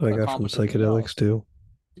once you've accomplished from psychedelics too,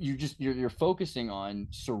 you're focusing on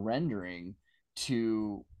surrendering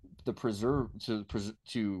to the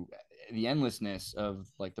to the endlessness of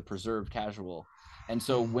like the preserved casual. And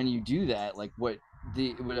so when you do that, like what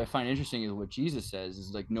I find interesting is what Jesus says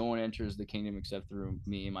is like, no one enters the kingdom except through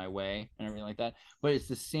me, my way, and everything like that. But it's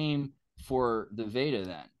the same for the Veda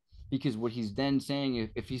then, because what he's then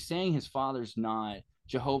saying, if he's saying his father's not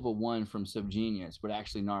Jehovah one from Subgenius, but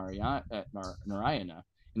actually Narayana,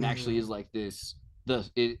 and actually is like this,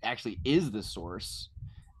 it actually is the source,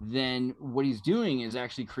 then what he's doing is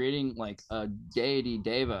actually creating like a deity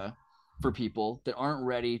deva for people that aren't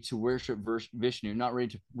ready to worship Vishnu, not ready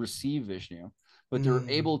to receive Vishnu, but they're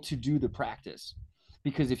able to do the practice.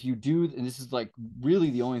 Because if you do, and this is like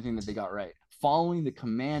really the only thing that they got right, following the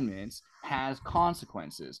commandments has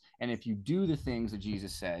consequences. And if you do the things that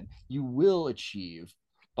Jesus said, you will achieve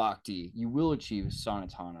bhakti, you will achieve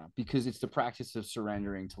sanatana, because it's the practice of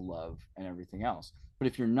surrendering to love and everything else. But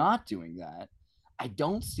if you're not doing that, I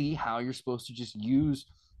don't see how you're supposed to just use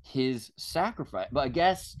his sacrifice. But I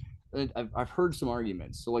guess I've heard some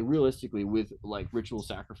arguments. So like realistically, with like ritual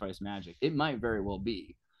sacrifice magic, it might very well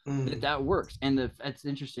be that works. And that's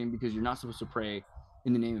interesting because you're not supposed to pray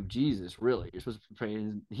in the name of Jesus. Really, you're supposed to pray.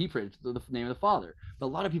 He prayed in the name of the Father. But a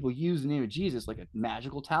lot of people use the name of Jesus like a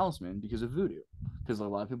magical talisman because of voodoo. Because a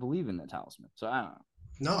lot of people believe in that talisman. So I don't know.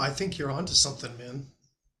 No, I think you're onto something, man.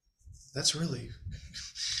 That's really.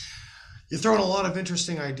 You're throwing a lot of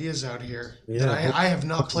interesting ideas out here that I have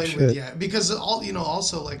not played with yet. Because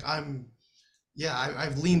also like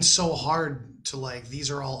I've leaned so hard to like, these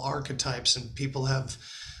are all archetypes and people have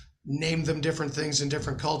named them different things in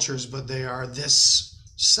different cultures, but they are this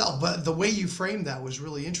self. But the way you framed that was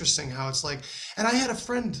really interesting, how it's like, and I had a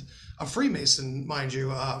friend, a Freemason, mind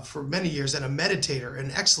you, for many years, and a meditator,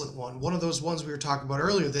 an excellent one of those ones we were talking about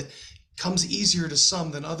earlier that comes easier to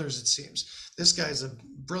some than others, it seems. This guy's a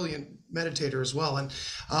brilliant meditator as well. And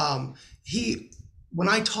when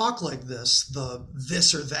I talk like this, the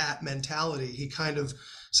this or that mentality, he kind of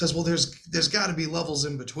says, well, there's got to be levels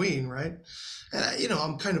in between, right? And,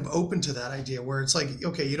 I'm kind of open to that idea where it's like,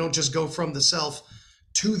 okay, you don't just go from the self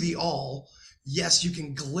to the all. Yes, you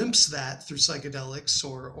can glimpse that through psychedelics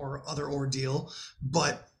or other ordeal,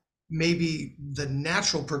 but maybe the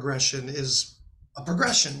natural progression is a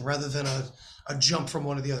progression rather than a jump from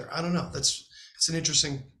one to the other. I don't know. It's an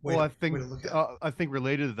interesting way, way to look at it. I think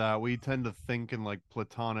related to that, we tend to think in like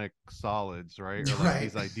platonic solids, right? Or like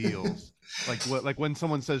these ideals. like when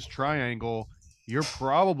someone says triangle, you're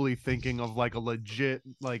probably thinking of like a legit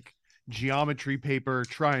like geometry paper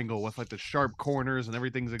triangle with like the sharp corners and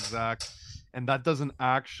everything's exact, and that doesn't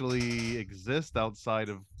actually exist outside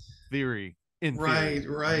of theory. In theory.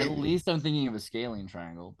 Right. At least I'm thinking of a scaling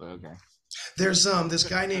triangle, but okay. There's this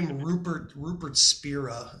guy named Rupert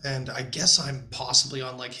Spira, and I guess I'm possibly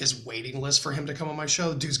on like his waiting list for him to come on my show.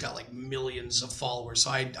 The dude's got like millions of followers,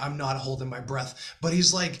 so I'm not holding my breath. But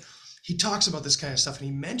he's like, he talks about this kind of stuff, and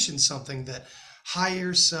he mentioned something that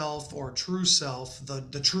higher self or true self,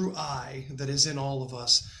 the true I that is in all of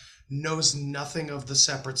us, knows nothing of the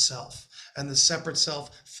separate self, and the separate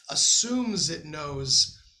self assumes it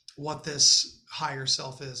knows what this higher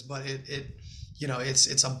self is, but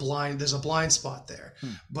it's a blind, there's a blind spot there.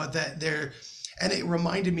 But that there, and it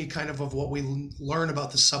reminded me kind of what we learn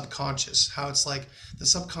about the subconscious, how it's like the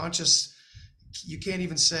subconscious, you can't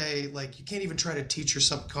even try to teach your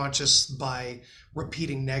subconscious by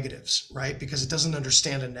repeating negatives, right? Because it doesn't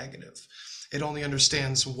understand a negative. It only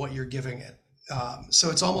understands what you're giving it. So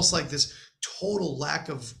it's almost like this total lack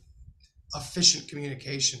of efficient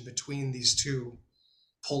communication between these two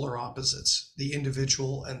polar opposites, the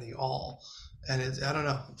individual and the all. And I don't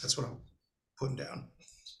know, that's what I'm putting down.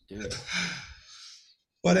 Dude.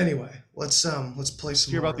 But anyway, let's play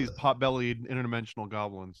some. Hear about these pot-bellied interdimensional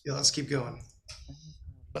goblins. Yeah, let's keep going.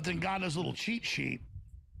 But then God has a little cheat sheet,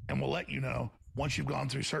 and we'll let you know once you've gone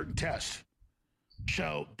through certain tests.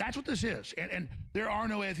 So that's what this is. And there are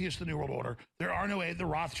no atheists in the New World Order. There are no the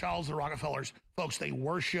Rothschilds, the Rockefellers. Folks, they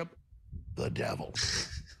worship the devil.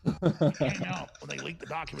 Came out when they leaked the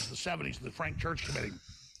documents in the 70s to the Frank Church Committee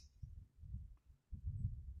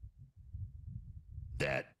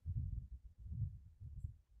that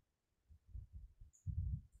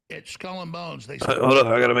at Skull and Bones, they said, hold on,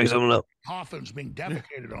 I gotta make something up. Coffins being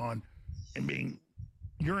defecated on and being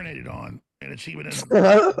urinated on, and it's even in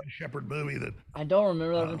the Shepherd movie that I don't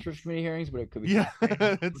remember that in Church Committee hearings, but it could be. Yeah,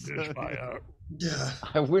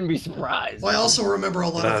 I wouldn't be surprised. Well, I also remember a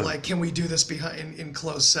lot of like, can we do this in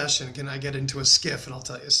closed session? Can I get into a skiff and I'll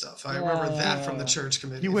tell you stuff? I remember that from the Church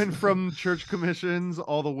Committee. He went from church commissions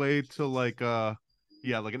all the way to like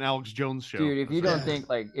like an Alex Jones show. Dude, if you don't think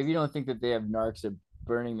that they have narcs at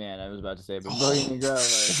Burning Man, I was about to say, but Burning Man,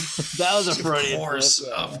 that was a Freudian.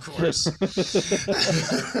 Of course.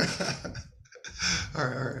 All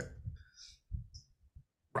right.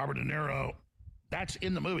 Robert De Niro, that's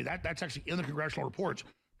in the movie. That's actually in the congressional reports,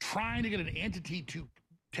 trying to get an entity to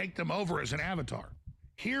take them over as an avatar.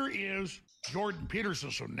 Here is Jordan Peterson.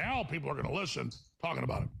 So now people are going to listen talking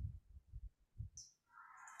about it.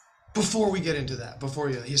 Before we get into that,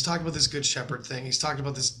 he's talking about this Good Shepherd thing. He's talking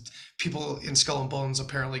about this people in Skull and Bones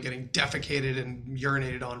apparently getting defecated and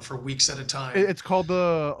urinated on for weeks at a time. It's called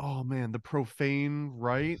the profane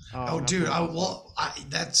rite. Dude,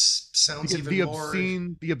 that sounds even more.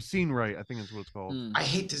 The obscene rite, I think is what it's called. I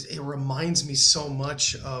hate this. It reminds me so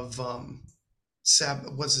much of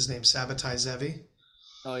what's his name? Sabbatai Zevi.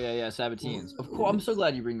 Oh yeah, Sabbatines. Of course, I'm so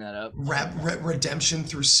glad you bring that up. Redemption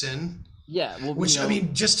through sin. Yeah, well, which I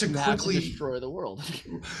mean, just to quickly destroy the world,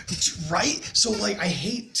 right? So like,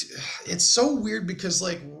 it's so weird because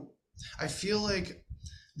like, I feel like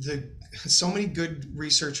so many good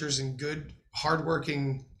researchers and good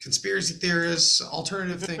hardworking conspiracy theorists,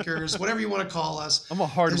 alternative thinkers, whatever you want to call us. I'm a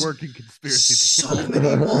hardworking conspiracy theorist. So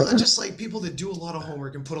many, well, just like people that do a lot of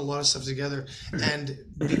homework and put a lot of stuff together. And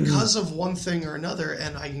because of one thing or another,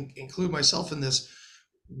 and I include myself in this,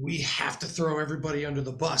 we have to throw everybody under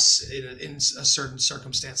the bus in a certain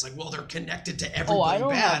circumstance. Like, well, they're connected to everybody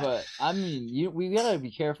we gotta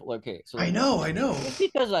be careful. Okay, so I know. Just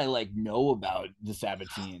because I know about the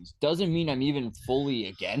Sabbateans doesn't mean I'm even fully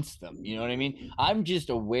against them. You know what I mean? I'm just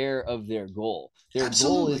aware of their goal. Their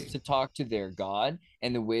goal is to talk to their God,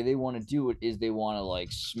 and the way they want to do it is they want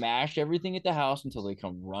to smash everything at the house until they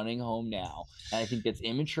come running home now. And I think that's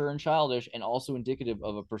immature and childish, and also indicative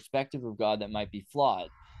of a perspective of God that might be flawed.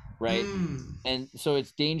 Right. And so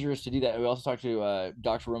it's dangerous to do that. We also talked to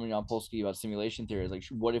Dr. Roman Yampolsky about simulation theory. Like,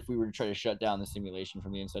 what if we were to try to shut down the simulation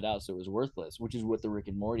from the inside out so it was worthless, which is what the Rick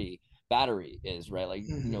and Morty battery is, right? Like,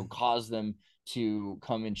 cause them to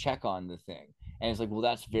come and check on the thing. And it's like, well,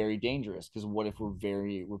 that's very dangerous, because what if we're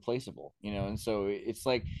very replaceable, And so it's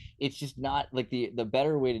just not the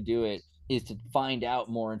better way to do it is to find out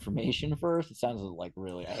more information first. It sounds like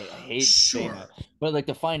really, I hate saying that, but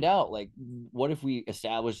to find out, what if we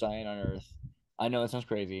established Zion on Earth? I know that sounds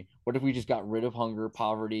crazy. What if we just got rid of hunger,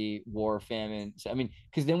 poverty, war, famine? I mean,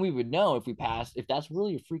 because then we would know if we passed, if that's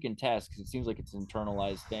really a freaking test, because it seems like it's an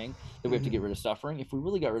internalized thing that we have to get rid of suffering. If we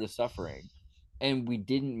really got rid of suffering and we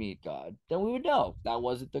didn't meet God, then we would know that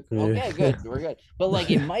wasn't the, okay, good, we're good. But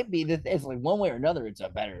it might be that it's one way or another, it's a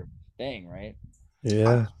better thing, right?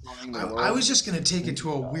 Yeah, I was just going to take it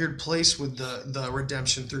to a weird place with the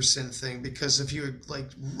redemption through sin thing, because if you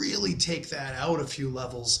really take that out a few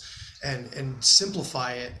levels and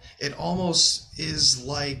simplify it, it almost is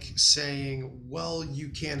like saying, well, you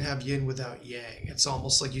can't have yin without yang. It's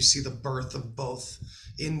almost like you see the birth of both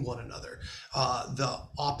in one another. The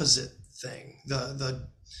opposite thing, the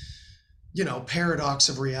paradox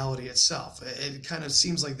of reality itself. It kind of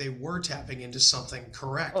seems like they were tapping into something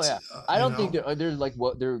correct. Oh yeah, I don't think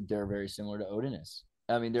they're very similar to Odinists.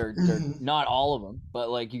 I mean, they're not all of them,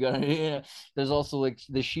 but you gotta. There's also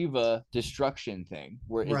the Shiva destruction thing,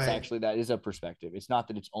 where it's actually that is a perspective. It's not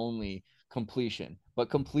that it's only completion, but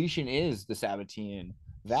completion is the Sabbatean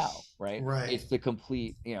vow, right? Right. It's the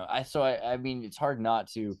complete. I mean, it's hard not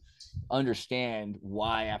to understand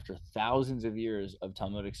why, after thousands of years of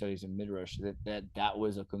Talmudic studies in Midrash, that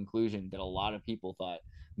was a conclusion that a lot of people thought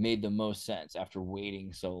made the most sense after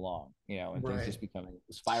waiting so long, and things just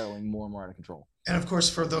spiraling more and more out of control. And of course,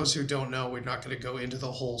 for those who don't know, we're not going to go into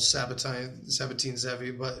the whole Sabbatean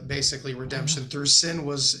Zevi, but basically redemption through sin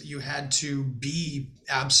was you had to be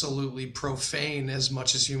absolutely profane as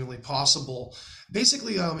much as humanly possible.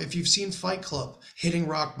 Basically, if you've seen Fight Club, hitting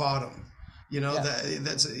rock bottom,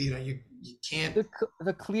 that's you can't.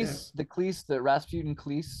 The Cleese, the Rasputin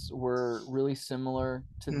Cleese were really similar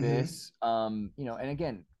to this. And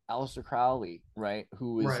again, Aleister Crowley, right,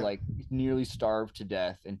 who was nearly starved to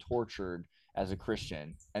death and tortured as a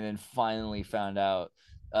Christian, and then finally found out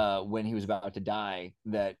when he was about to die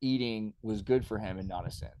that eating was good for him and not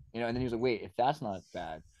a sin. And then he was like, wait, if that's not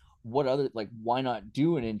bad, what other, why not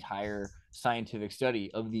do an entire scientific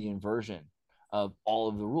study of the inversion of all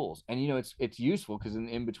of the rules? And it's useful because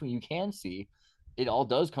in between you can see it all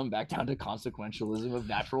does come back down to consequentialism of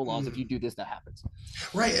natural laws. If you do this, that happens.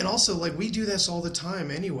 Right. And also we do this all the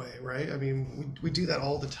time anyway, right? I mean, we do that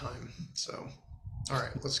all the time. So, all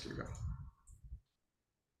right, let's keep going.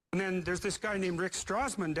 And then there's this guy named Rick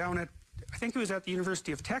Strassman down at, I think he was at the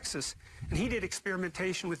University of Texas, and he did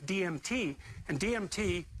experimentation with DMT. And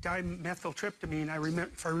DMT, dimethyltryptamine,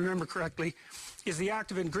 if I remember correctly, is the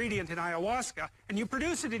active ingredient in ayahuasca. And you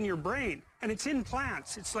produce it in your brain, and it's in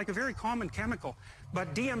plants. It's like a very common chemical.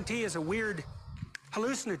 But DMT is a weird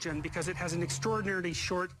hallucinogen because it has an extraordinarily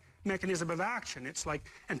short mechanism of action. It's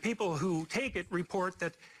and people who take it report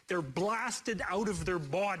that they're blasted out of their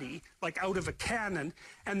body, like out of a cannon,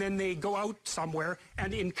 and then they go out somewhere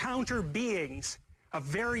and encounter beings of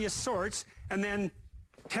various sorts, and then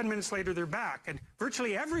 10 minutes later they're back. And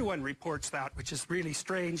virtually everyone reports that, which is really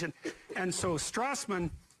strange. And so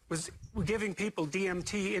Strassman was giving people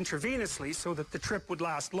DMT intravenously so that the trip would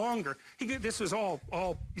last longer. This was all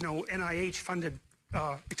NIH-funded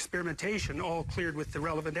experimentation, all cleared with the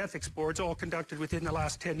relevant ethics boards, all conducted within the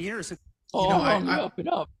last 10 years. I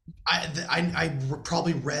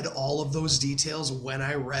probably read all of those details when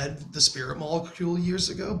I read The Spirit Molecule years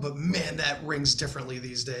ago, but man, that rings differently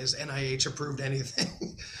these days. NIH approved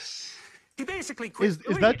anything. He basically quit.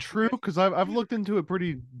 Is that true? Because I've looked into it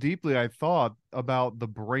pretty deeply. I thought about the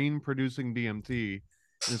brain producing DMT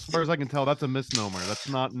As far as I can tell, that's a misnomer. That's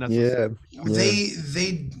not necessary.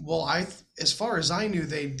 Yeah. As far as I knew,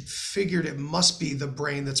 they figured it must be the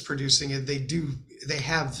brain that's producing it. They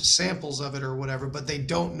have samples of it or whatever, but they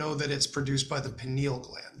don't know that it's produced by the pineal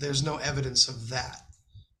gland. There's no evidence of that.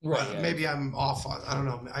 Right. But maybe I'm off on, I don't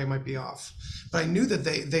know. I might be off, but I knew that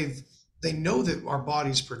they know that our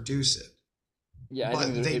bodies produce it. Yeah,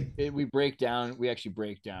 I think we actually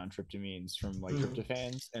break down tryptamines from like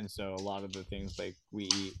tryptophans, and so a lot of the things like we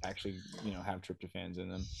eat actually, have tryptophans in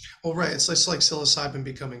them. Well, right, it's like psilocybin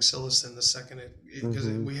becoming psilocin the second because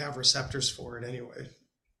we have receptors for it anyway.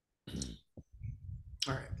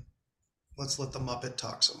 All right, let's let the Muppet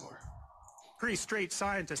talk some more. Pretty straight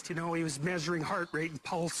scientist, he was measuring heart rate and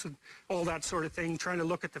pulse and all that sort of thing, trying to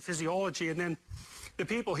look at the physiology, and then the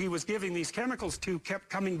people he was giving these chemicals to kept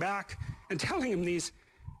coming back and telling him these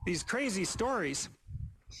crazy stories.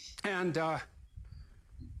 And, it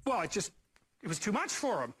was too much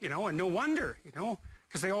for him, and no wonder,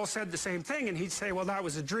 because they all said the same thing. And he'd say, well, that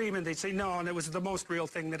was a dream. And they'd say, no, and it was the most real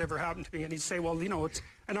thing that ever happened to me. And he'd say, well, it's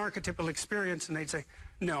an archetypal experience. And they'd say,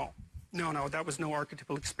 no, that was no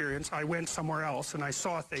archetypal experience. I went somewhere else and I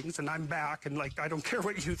saw things and I'm back and I don't care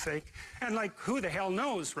what you think. And who the hell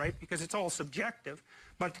knows, right? Because it's all subjective.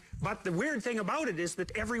 But the weird thing about it is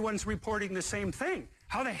that everyone's reporting the same thing.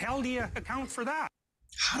 How the hell do you account for that?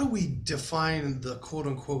 How do we define the quote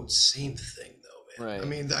unquote same thing though, man? Right. I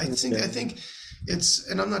mean, I think it's,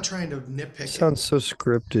 and I'm not trying to nitpick. Sounds so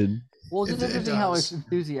scripted. Well, it's interesting how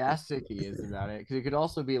enthusiastic he is about it, because it could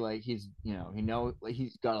also be like he's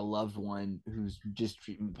got a loved one who's just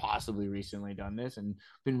possibly recently done this and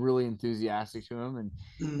been really enthusiastic to him, and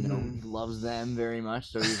he loves them very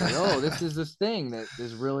much. So he's like, oh, this is this thing that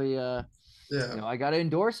is really I got to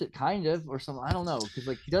endorse it, kind of, or something. I don't know,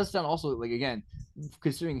 because he does sound also again,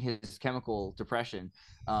 considering his chemical depression,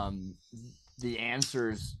 the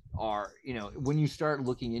answers are, when you start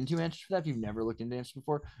looking into answers for that, if you've never looked into answers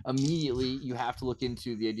before, immediately you have to look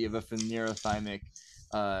into the idea of a neurothymic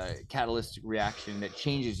catalytic reaction that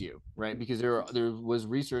changes you, right? Because there was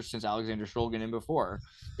research since Alexander Shulgin and before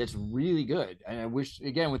that's really good. And I wish,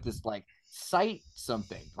 again, with this, cite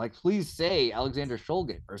something, please say Alexander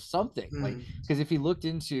Shulgin or something, because if he looked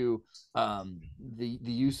into the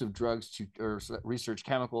use of drugs or research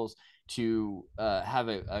chemicals to have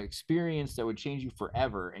an experience that would change you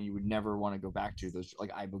forever, and you would never want to go back to those,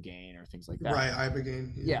 like ibogaine or things like that. Right,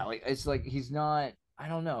 ibogaine. Yeah, it's he's not. I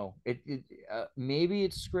don't know. Maybe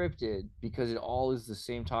it's scripted because it all is the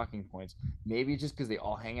same talking points. Maybe it's just because they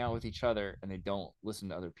all hang out with each other and they don't listen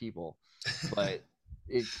to other people. But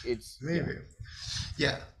it's maybe,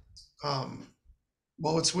 yeah.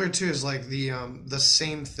 Well, what's weird too is the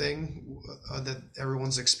same thing that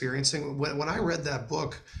everyone's experiencing. When I read that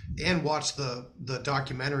book and watched the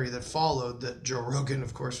documentary that followed, that Joe Rogan,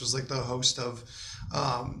 of course, was the host of,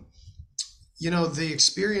 the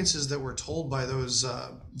experiences that were told by those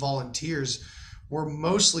volunteers were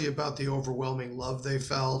mostly about the overwhelming love they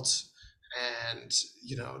felt, and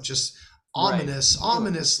just ominous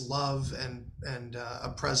love and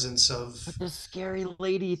a presence of. But the scary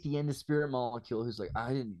lady at the end of Spirit Molecule, who's like,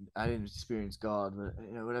 I didn't experience God, but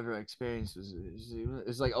whatever I experienced was.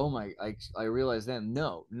 It's like, oh my! I realized then,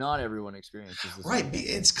 no, not everyone experiences this. Right,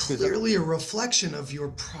 it's clearly a reflection of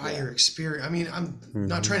your prior experience. I mean, I'm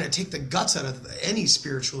not trying to take the guts out of any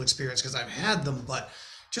spiritual experience because I've had them, but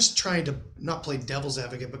just trying to not play devil's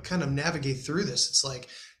advocate, but kind of navigate through this. It's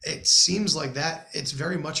it seems like that it's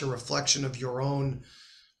very much a reflection of your own,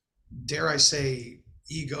 dare I say,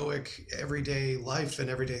 egoic everyday life and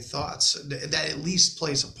everyday thoughts that at least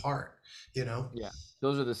plays a part, Yeah,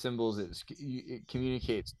 those are the symbols it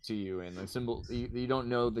communicates to you, and the symbol you don't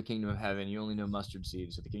know the kingdom of heaven, you only know mustard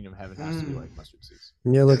seeds, so the kingdom of heaven has to be like mustard seeds.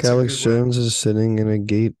 Yeah, look, Alex Jones is sitting in a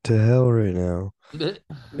gate to hell right now.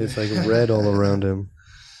 It's red all around him.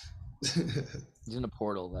 He's in a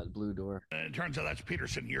portal, that blue door. It turns out that's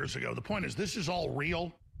Peterson years ago. The point is, this is all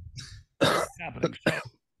real happening. So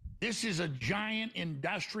this is a giant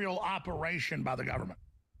industrial operation by the government.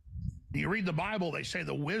 You read the Bible, they say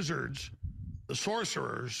the wizards, the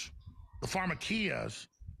sorcerers, the pharmakias,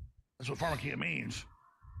 that's what pharmakia means,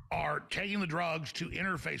 are taking the drugs to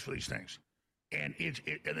interface with these things. And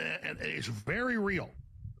it's very real.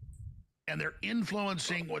 And they're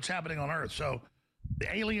influencing what's happening on Earth. So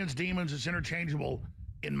the aliens, demons, it's interchangeable.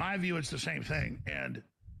 In my view, it's the same thing. And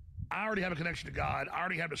I already have a connection to God. I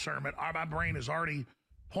already have discernment. My brain is already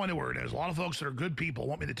pointed where it is. A lot of folks that are good people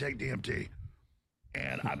want me to take DMT.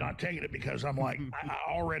 And I'm not taking it because I'm I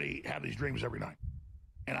already have these dreams every night.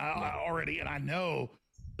 And I know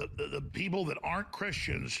the people that aren't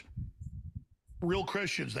Christians, real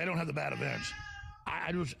Christians, they don't have the bad events.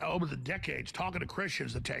 I was over the decades talking to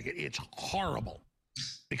Christians that take it. It's horrible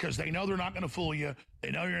because they know they're not going to fool you.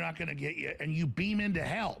 They know you're not going to get you, and you beam into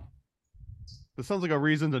hell. This sounds like a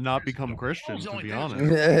reason to not become Christian, to be honest.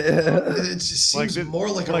 It just seems more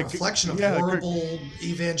like a reflection of horrible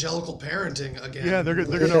evangelical parenting again. Yeah, they're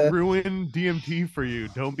gonna ruin DMT for you.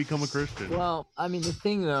 Don't become a Christian. Well, I mean, the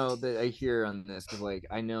thing though that I hear on this is like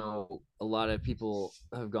I know a lot of people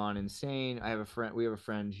have gone insane. We have a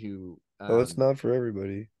friend who. It's not for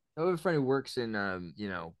everybody. I have a friend who works in in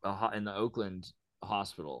the Oakland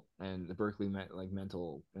hospital and the Berkeley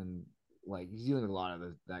mental and like he's dealing with a lot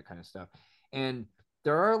of that kind of stuff. And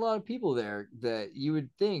there are a lot of people there that you would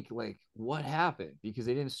think like, what happened? Because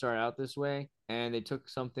they didn't start out this way and they took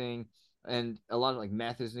something, and a lot of like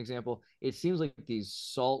meth is an example. It seems like these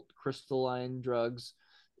salt crystalline drugs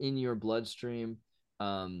in your bloodstream.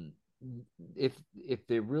 If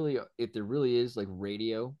there really is like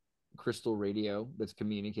crystal radio that's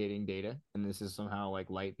communicating data, and this is somehow like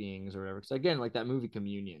light beings or whatever. Because again, like that movie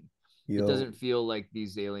Communion, it doesn't feel like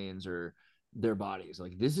these aliens are their bodies.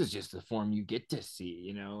 Like this is just the form you get to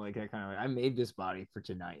see, like that kind of I made this body for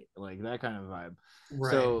tonight, like that kind of vibe.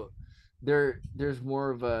 Right. So there's more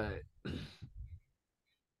of a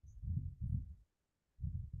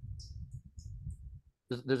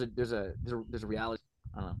there's a reality.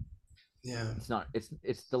 I don't know. Yeah. It's not.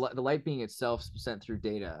 It's the light being itself sent through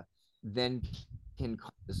data, then can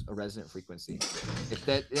cause a resonant frequency. If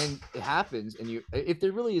that then it happens, and if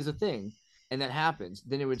there really is a thing, and that happens,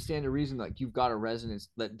 then it would stand to reason like you've got a resonance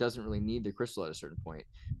that doesn't really need the crystal at a certain point,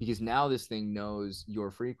 because now this thing knows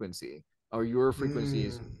your frequency, or your frequency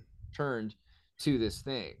is turned to this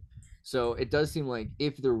thing. So it does seem like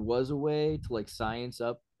if there was a way to like science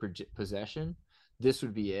up possession, this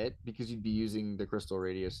would be it, because you'd be using the crystal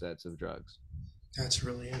radio sets of drugs. That's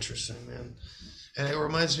really interesting, man. And it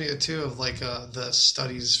reminds me too of like the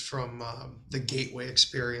studies from the Gateway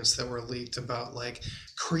experience that were leaked about like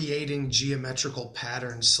creating geometrical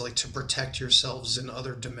patterns like to protect yourselves in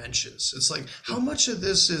other dimensions. It's like how much of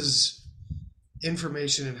this is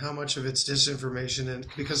information and how much of it's disinformation, and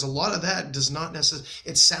because a lot of that does not necessarily,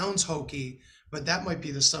 it sounds hokey, but that might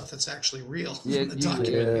be the stuff that's actually real in the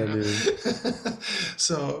document.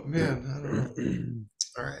 So man, I don't know.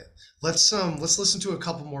 All right, let's listen to a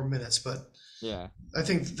couple more minutes, but yeah, I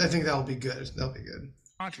think that'll be good. That'll be good.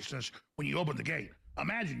 Consciousness when you open the gate.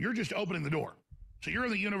 Imagine you're just opening the door. So you're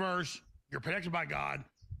in the universe. You're protected by God.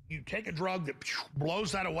 You take a drug that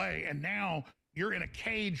blows that away, and now you're in a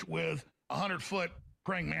cage with 100-foot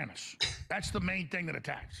praying mantis. That's the main thing that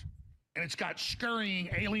attacks, and it's got scurrying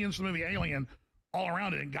aliens from the movie Alien all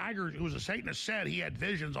around it. And Geiger, who was a Satanist, said he had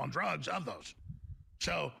visions on drugs of those.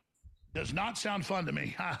 So does not sound fun to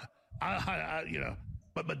me.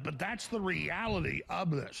 But that's the reality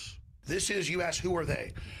of this. This is, you ask, who are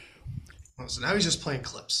they? Well, so now he's just playing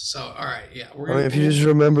clips. So, all right, yeah. If you just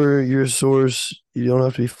remember your source, you don't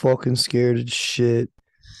have to be fucking scared of shit,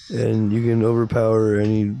 and you can overpower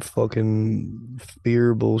any fucking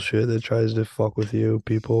fear bullshit that tries to fuck with you,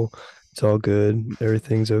 people. It's all good.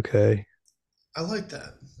 Everything's okay. I like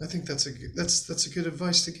that. I think that's a good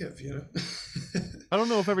advice to give, I don't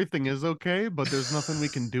know if everything is okay, but there's nothing we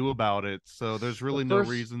can do about it. So there's really no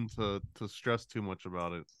reason to stress too much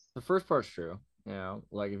about it. The first part's true.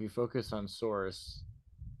 Like if you focus on source,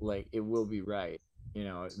 like it will be right.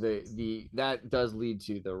 That does lead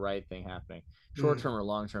to the right thing happening, short term or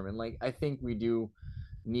long term. And like I think we do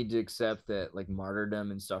need to accept that like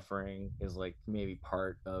martyrdom and suffering is like maybe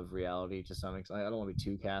part of reality to some extent. I don't want to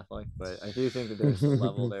be too Catholic, but I do think that there's a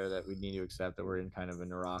level there that we need to accept that we're in kind of a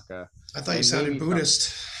Naraka. I thought you sounded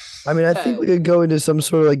Buddhist. I mean, I think we could go into some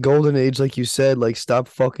sort of like golden age, like you said, like stop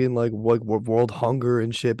fucking like world hunger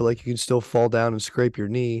and shit, but like you can still fall down and scrape your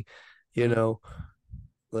knee,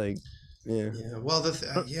 like. Yeah. Well,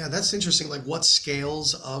 that's interesting. Like, what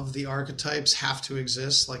scales of the archetypes have to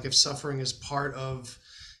exist? Like, if suffering is part of,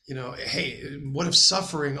 hey, what if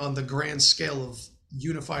suffering on the grand scale of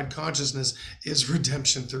unified consciousness is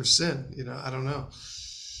redemption through sin? I don't know.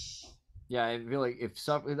 Yeah, I feel like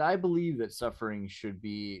I believe that suffering should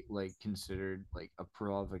be like considered like a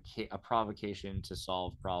provocation to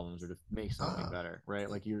solve problems or to make something better, right?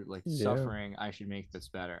 Like you're like suffering, I should make this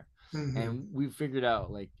better. Mm-hmm. And we've figured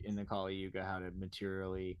out like in the Kali Yuga how to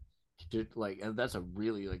materially that's a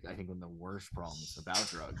really like I think one of the worst problems about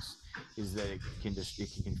drugs is that it can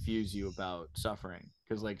confuse you about suffering,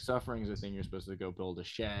 because like suffering is a thing you're supposed to go build a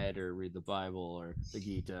shed or read the Bible or the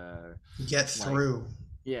Gita or get through.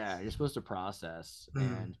 Yeah, you're supposed to process.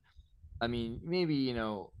 And I mean, maybe,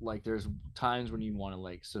 like there's times when you want to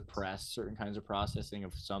like suppress certain kinds of processing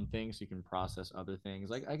of some things so you can process other things.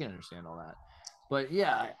 Like I can understand all that. But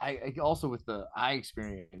yeah, I also with the eye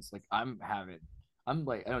experience, like I'm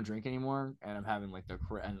like, I don't drink anymore, and I'm having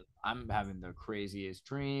the craziest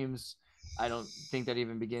dreams. I don't think that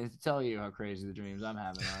even begins to tell you how crazy the dreams I'm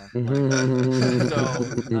having are.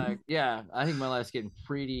 So yeah, I think my life's getting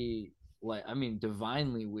pretty, like, I mean,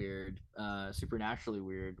 divinely weird, supernaturally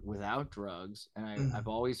weird without drugs, and I've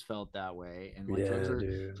always felt that way. And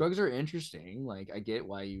like, drugs are interesting. Like, I get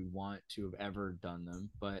why you want to have ever done them,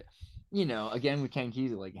 but again, with Ken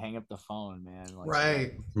Kesey, like, hang up the phone, man. Like,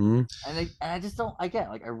 right. And I just don't. I get,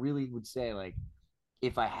 like, I really would say, like,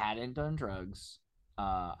 if I hadn't done drugs,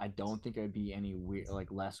 I don't think I'd be any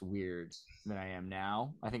less weird than I am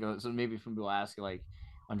now. I think so. Maybe some people ask, like,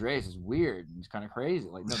 Andreas is weird and he's kind of crazy.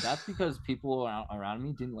 Like, no, that's because people around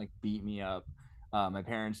me didn't like beat me up. My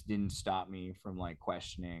parents didn't stop me from like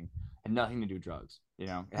questioning. Had nothing to do with drugs. It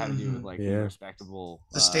had to do with like being respectable.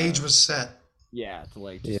 The stage was set. Yeah, to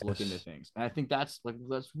like just look into things. And I think that's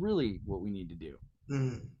really what we need to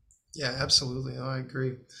do. Yeah, absolutely. I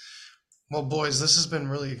agree. Well, boys, this has been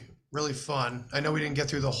really, really fun. I know we didn't get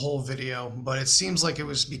through the whole video, but it seems like it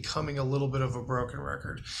was becoming a little bit of a broken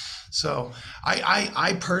record. So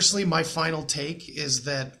I personally, my final take is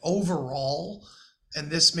that overall, and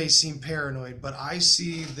this may seem paranoid, but I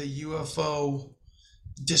see the UFO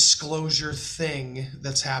disclosure thing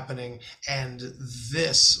that's happening and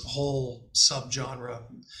this whole subgenre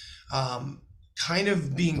kind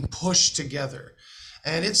of being pushed together.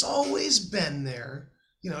 And it's always been there.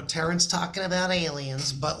 Terrence talking about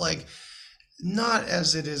aliens, but like not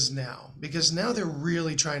as it is now, because now they're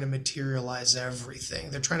really trying to materialize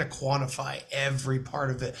everything. They're trying to quantify every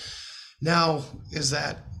part of it. Now, is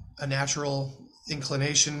that a natural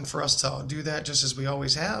inclination for us to do that just as we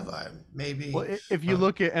always have? Maybe. Well, if you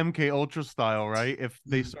look at MK Ultra style, right? If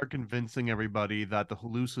they start convincing everybody that the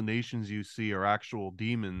hallucinations you see are actual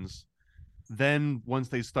demons, then once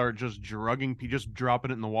they start just dropping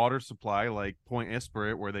it in the water supply, like Point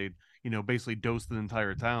Esperit, where they, basically dosed the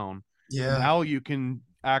entire town. Yeah. Now you can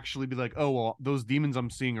actually be like, oh, well, those demons I'm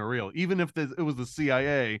seeing are real. Even if it was the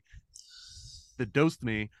CIA that dosed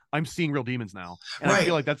me, I'm seeing real demons now. And I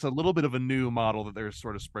feel like that's a little bit of a new model that they're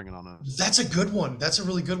sort of springing on us. That's a good one. That's a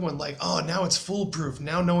really good one. Like, oh, now it's foolproof.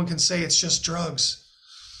 Now no one can say it's just drugs.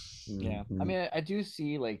 Yeah. I mean, I do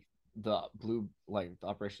see like the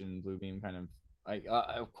Operation Blue Beam kind of like,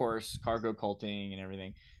 of course, cargo culting and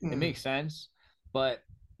everything. It makes sense, but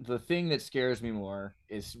the thing that scares me more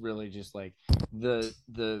is really just like the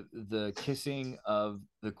kissing of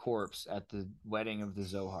the corpse at the wedding of the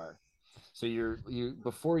Zohar. So you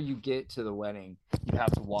before you get to the wedding, you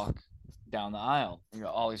have to walk down the aisle. You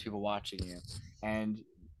got all these people watching you, and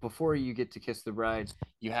before you get to kiss the bride,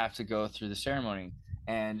 you have to go through the ceremony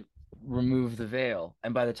and remove the veil.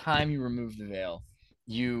 And by the time you remove the veil,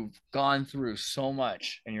 you've gone through so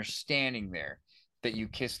much, and you're standing there that you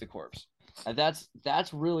kiss the corpse. And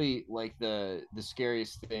that's really like the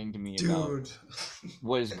scariest thing to me about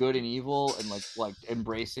what is good and evil, and like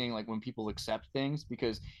embracing like when people accept things,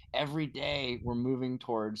 because every day we're moving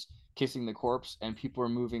towards kissing the corpse, and people are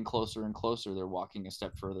moving closer and closer. They're walking a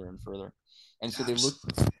step further and further, and so they look.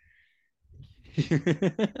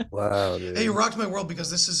 Wow, dude. Hey, you rocked my world, because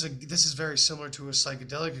this is very similar to a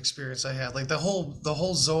psychedelic experience I had. Like the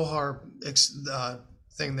whole Zohar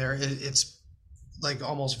thing there. It's like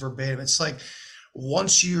almost verbatim. It's like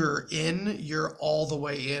once you're in, you're all the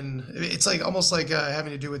way in. It's like almost like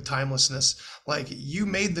having to do with timelessness. Like you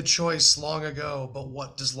made the choice long ago, but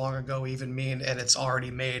what does long ago even mean? And it's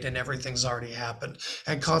already made, and everything's already happened,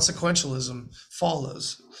 and consequentialism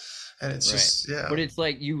follows. And it's just, yeah. But it's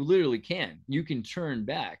like you literally you can turn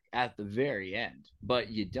back at the very end, but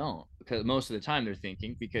you don't, because most of the time they're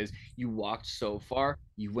thinking, because you walked so far,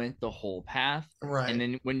 you went the whole path. Right. And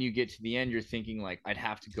then when you get to the end, you're thinking like, I'd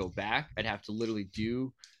have to go back. I'd have to literally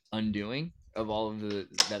do undoing of all of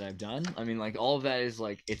that I've done. I mean, like all of that is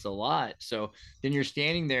like, it's a lot. So then you're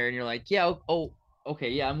standing there and you're like, yeah, oh, okay.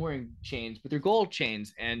 Yeah. I'm wearing chains, but they're gold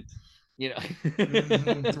chains. And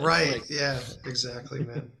right. Like, yeah, exactly,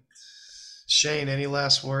 man. Shane, any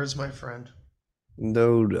last words, my friend?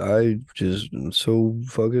 No, I just am so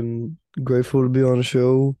fucking grateful to be on a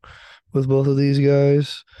show with both of these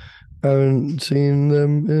guys. I haven't seen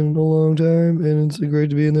them in a long time, and it's great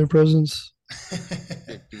to be in their presence.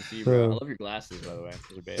 Good to see you, bro. I love your glasses, by the way.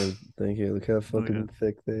 Those are bad. Thank you. Look how fucking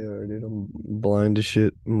thick they are, dude. I'm blind as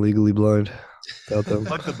shit. I'm legally blind without them.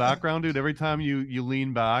 Like the background, dude. Every time you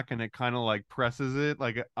lean back and it kind of like presses it,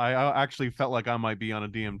 like I actually felt like I might be on a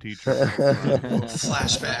DMT trip.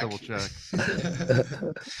 Flashback. Double check.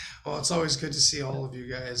 Well, it's always good to see all of you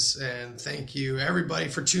guys, and thank you everybody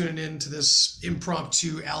for tuning in to this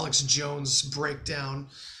impromptu Alex Jones breakdown.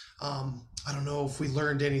 I don't know if we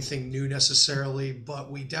learned anything new necessarily,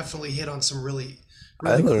 but we definitely hit on some really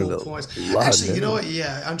cool points. Actually, you know what?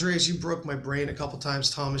 Yeah, Andreas, you broke my brain a couple times.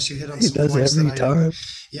 Thomas, you hit on some points every time.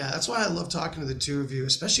 Yeah, that's why I love talking to the two of you,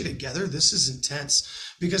 especially together. This is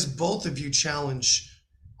intense because both of you challenge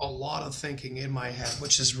a lot of thinking in my head,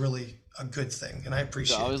 which is really a good thing, and I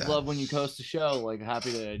appreciate that. I always love when you host the show. Like,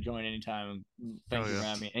 happy to join anytime. Thank you for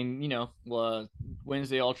having me. And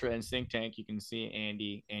Wednesday Ultra and Think Tank, you can see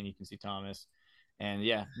Andy and you can see Thomas. And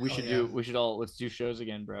yeah, let's do shows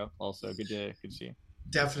again, bro. Also, good to see you.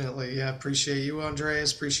 Definitely, yeah. Appreciate you,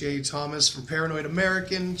 Andreas. Appreciate you, Thomas, from Paranoid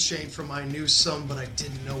American. Shane from I Knew Some, but I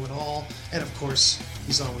Didn't Know It All. And of course,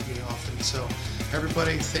 he's on with me often. So,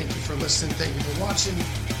 everybody, thank you for listening. Thank you for watching.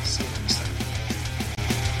 See you next time.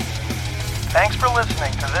 Thanks for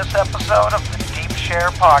listening to this episode of the Deep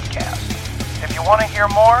Share Podcast. If you want to hear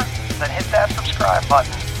more, then hit that subscribe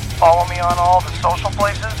button. Follow me on all the social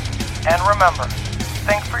places. And remember,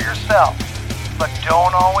 think for yourself, but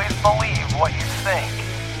don't always believe what you think.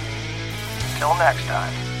 Till next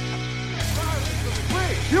time.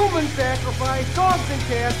 Human sacrifice, dogs and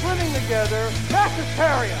cats living together, that's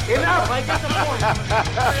hysteria. Enough, I get the point.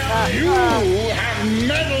 You have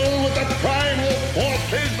meddled with the primal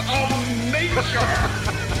forces of nature.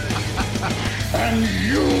 And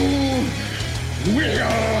you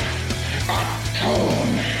will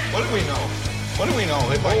atone. What do we know? What do we know?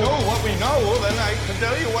 If I know what we know, then I can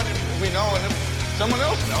tell you what we know, and if someone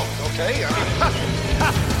else knows, okay?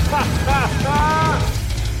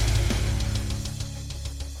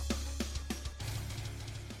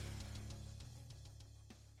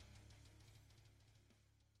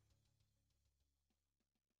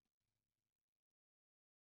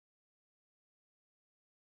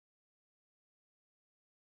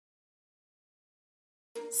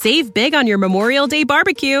 Save big on your Memorial Day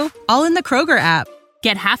barbecue, all in the Kroger app.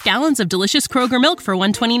 Get half gallons of delicious Kroger milk for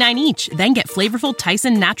 $1.29 each. Then get flavorful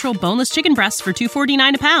Tyson natural boneless chicken breasts for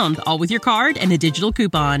 $2.49 a pound, all with your card and a digital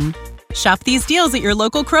coupon. Shop these deals at your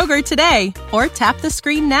local Kroger today, or tap the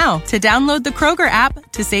screen now to download the Kroger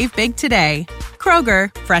app to save big today.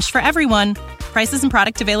 Kroger, fresh for everyone. Prices and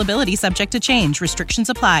product availability subject to change. Restrictions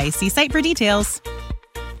apply. See site for details.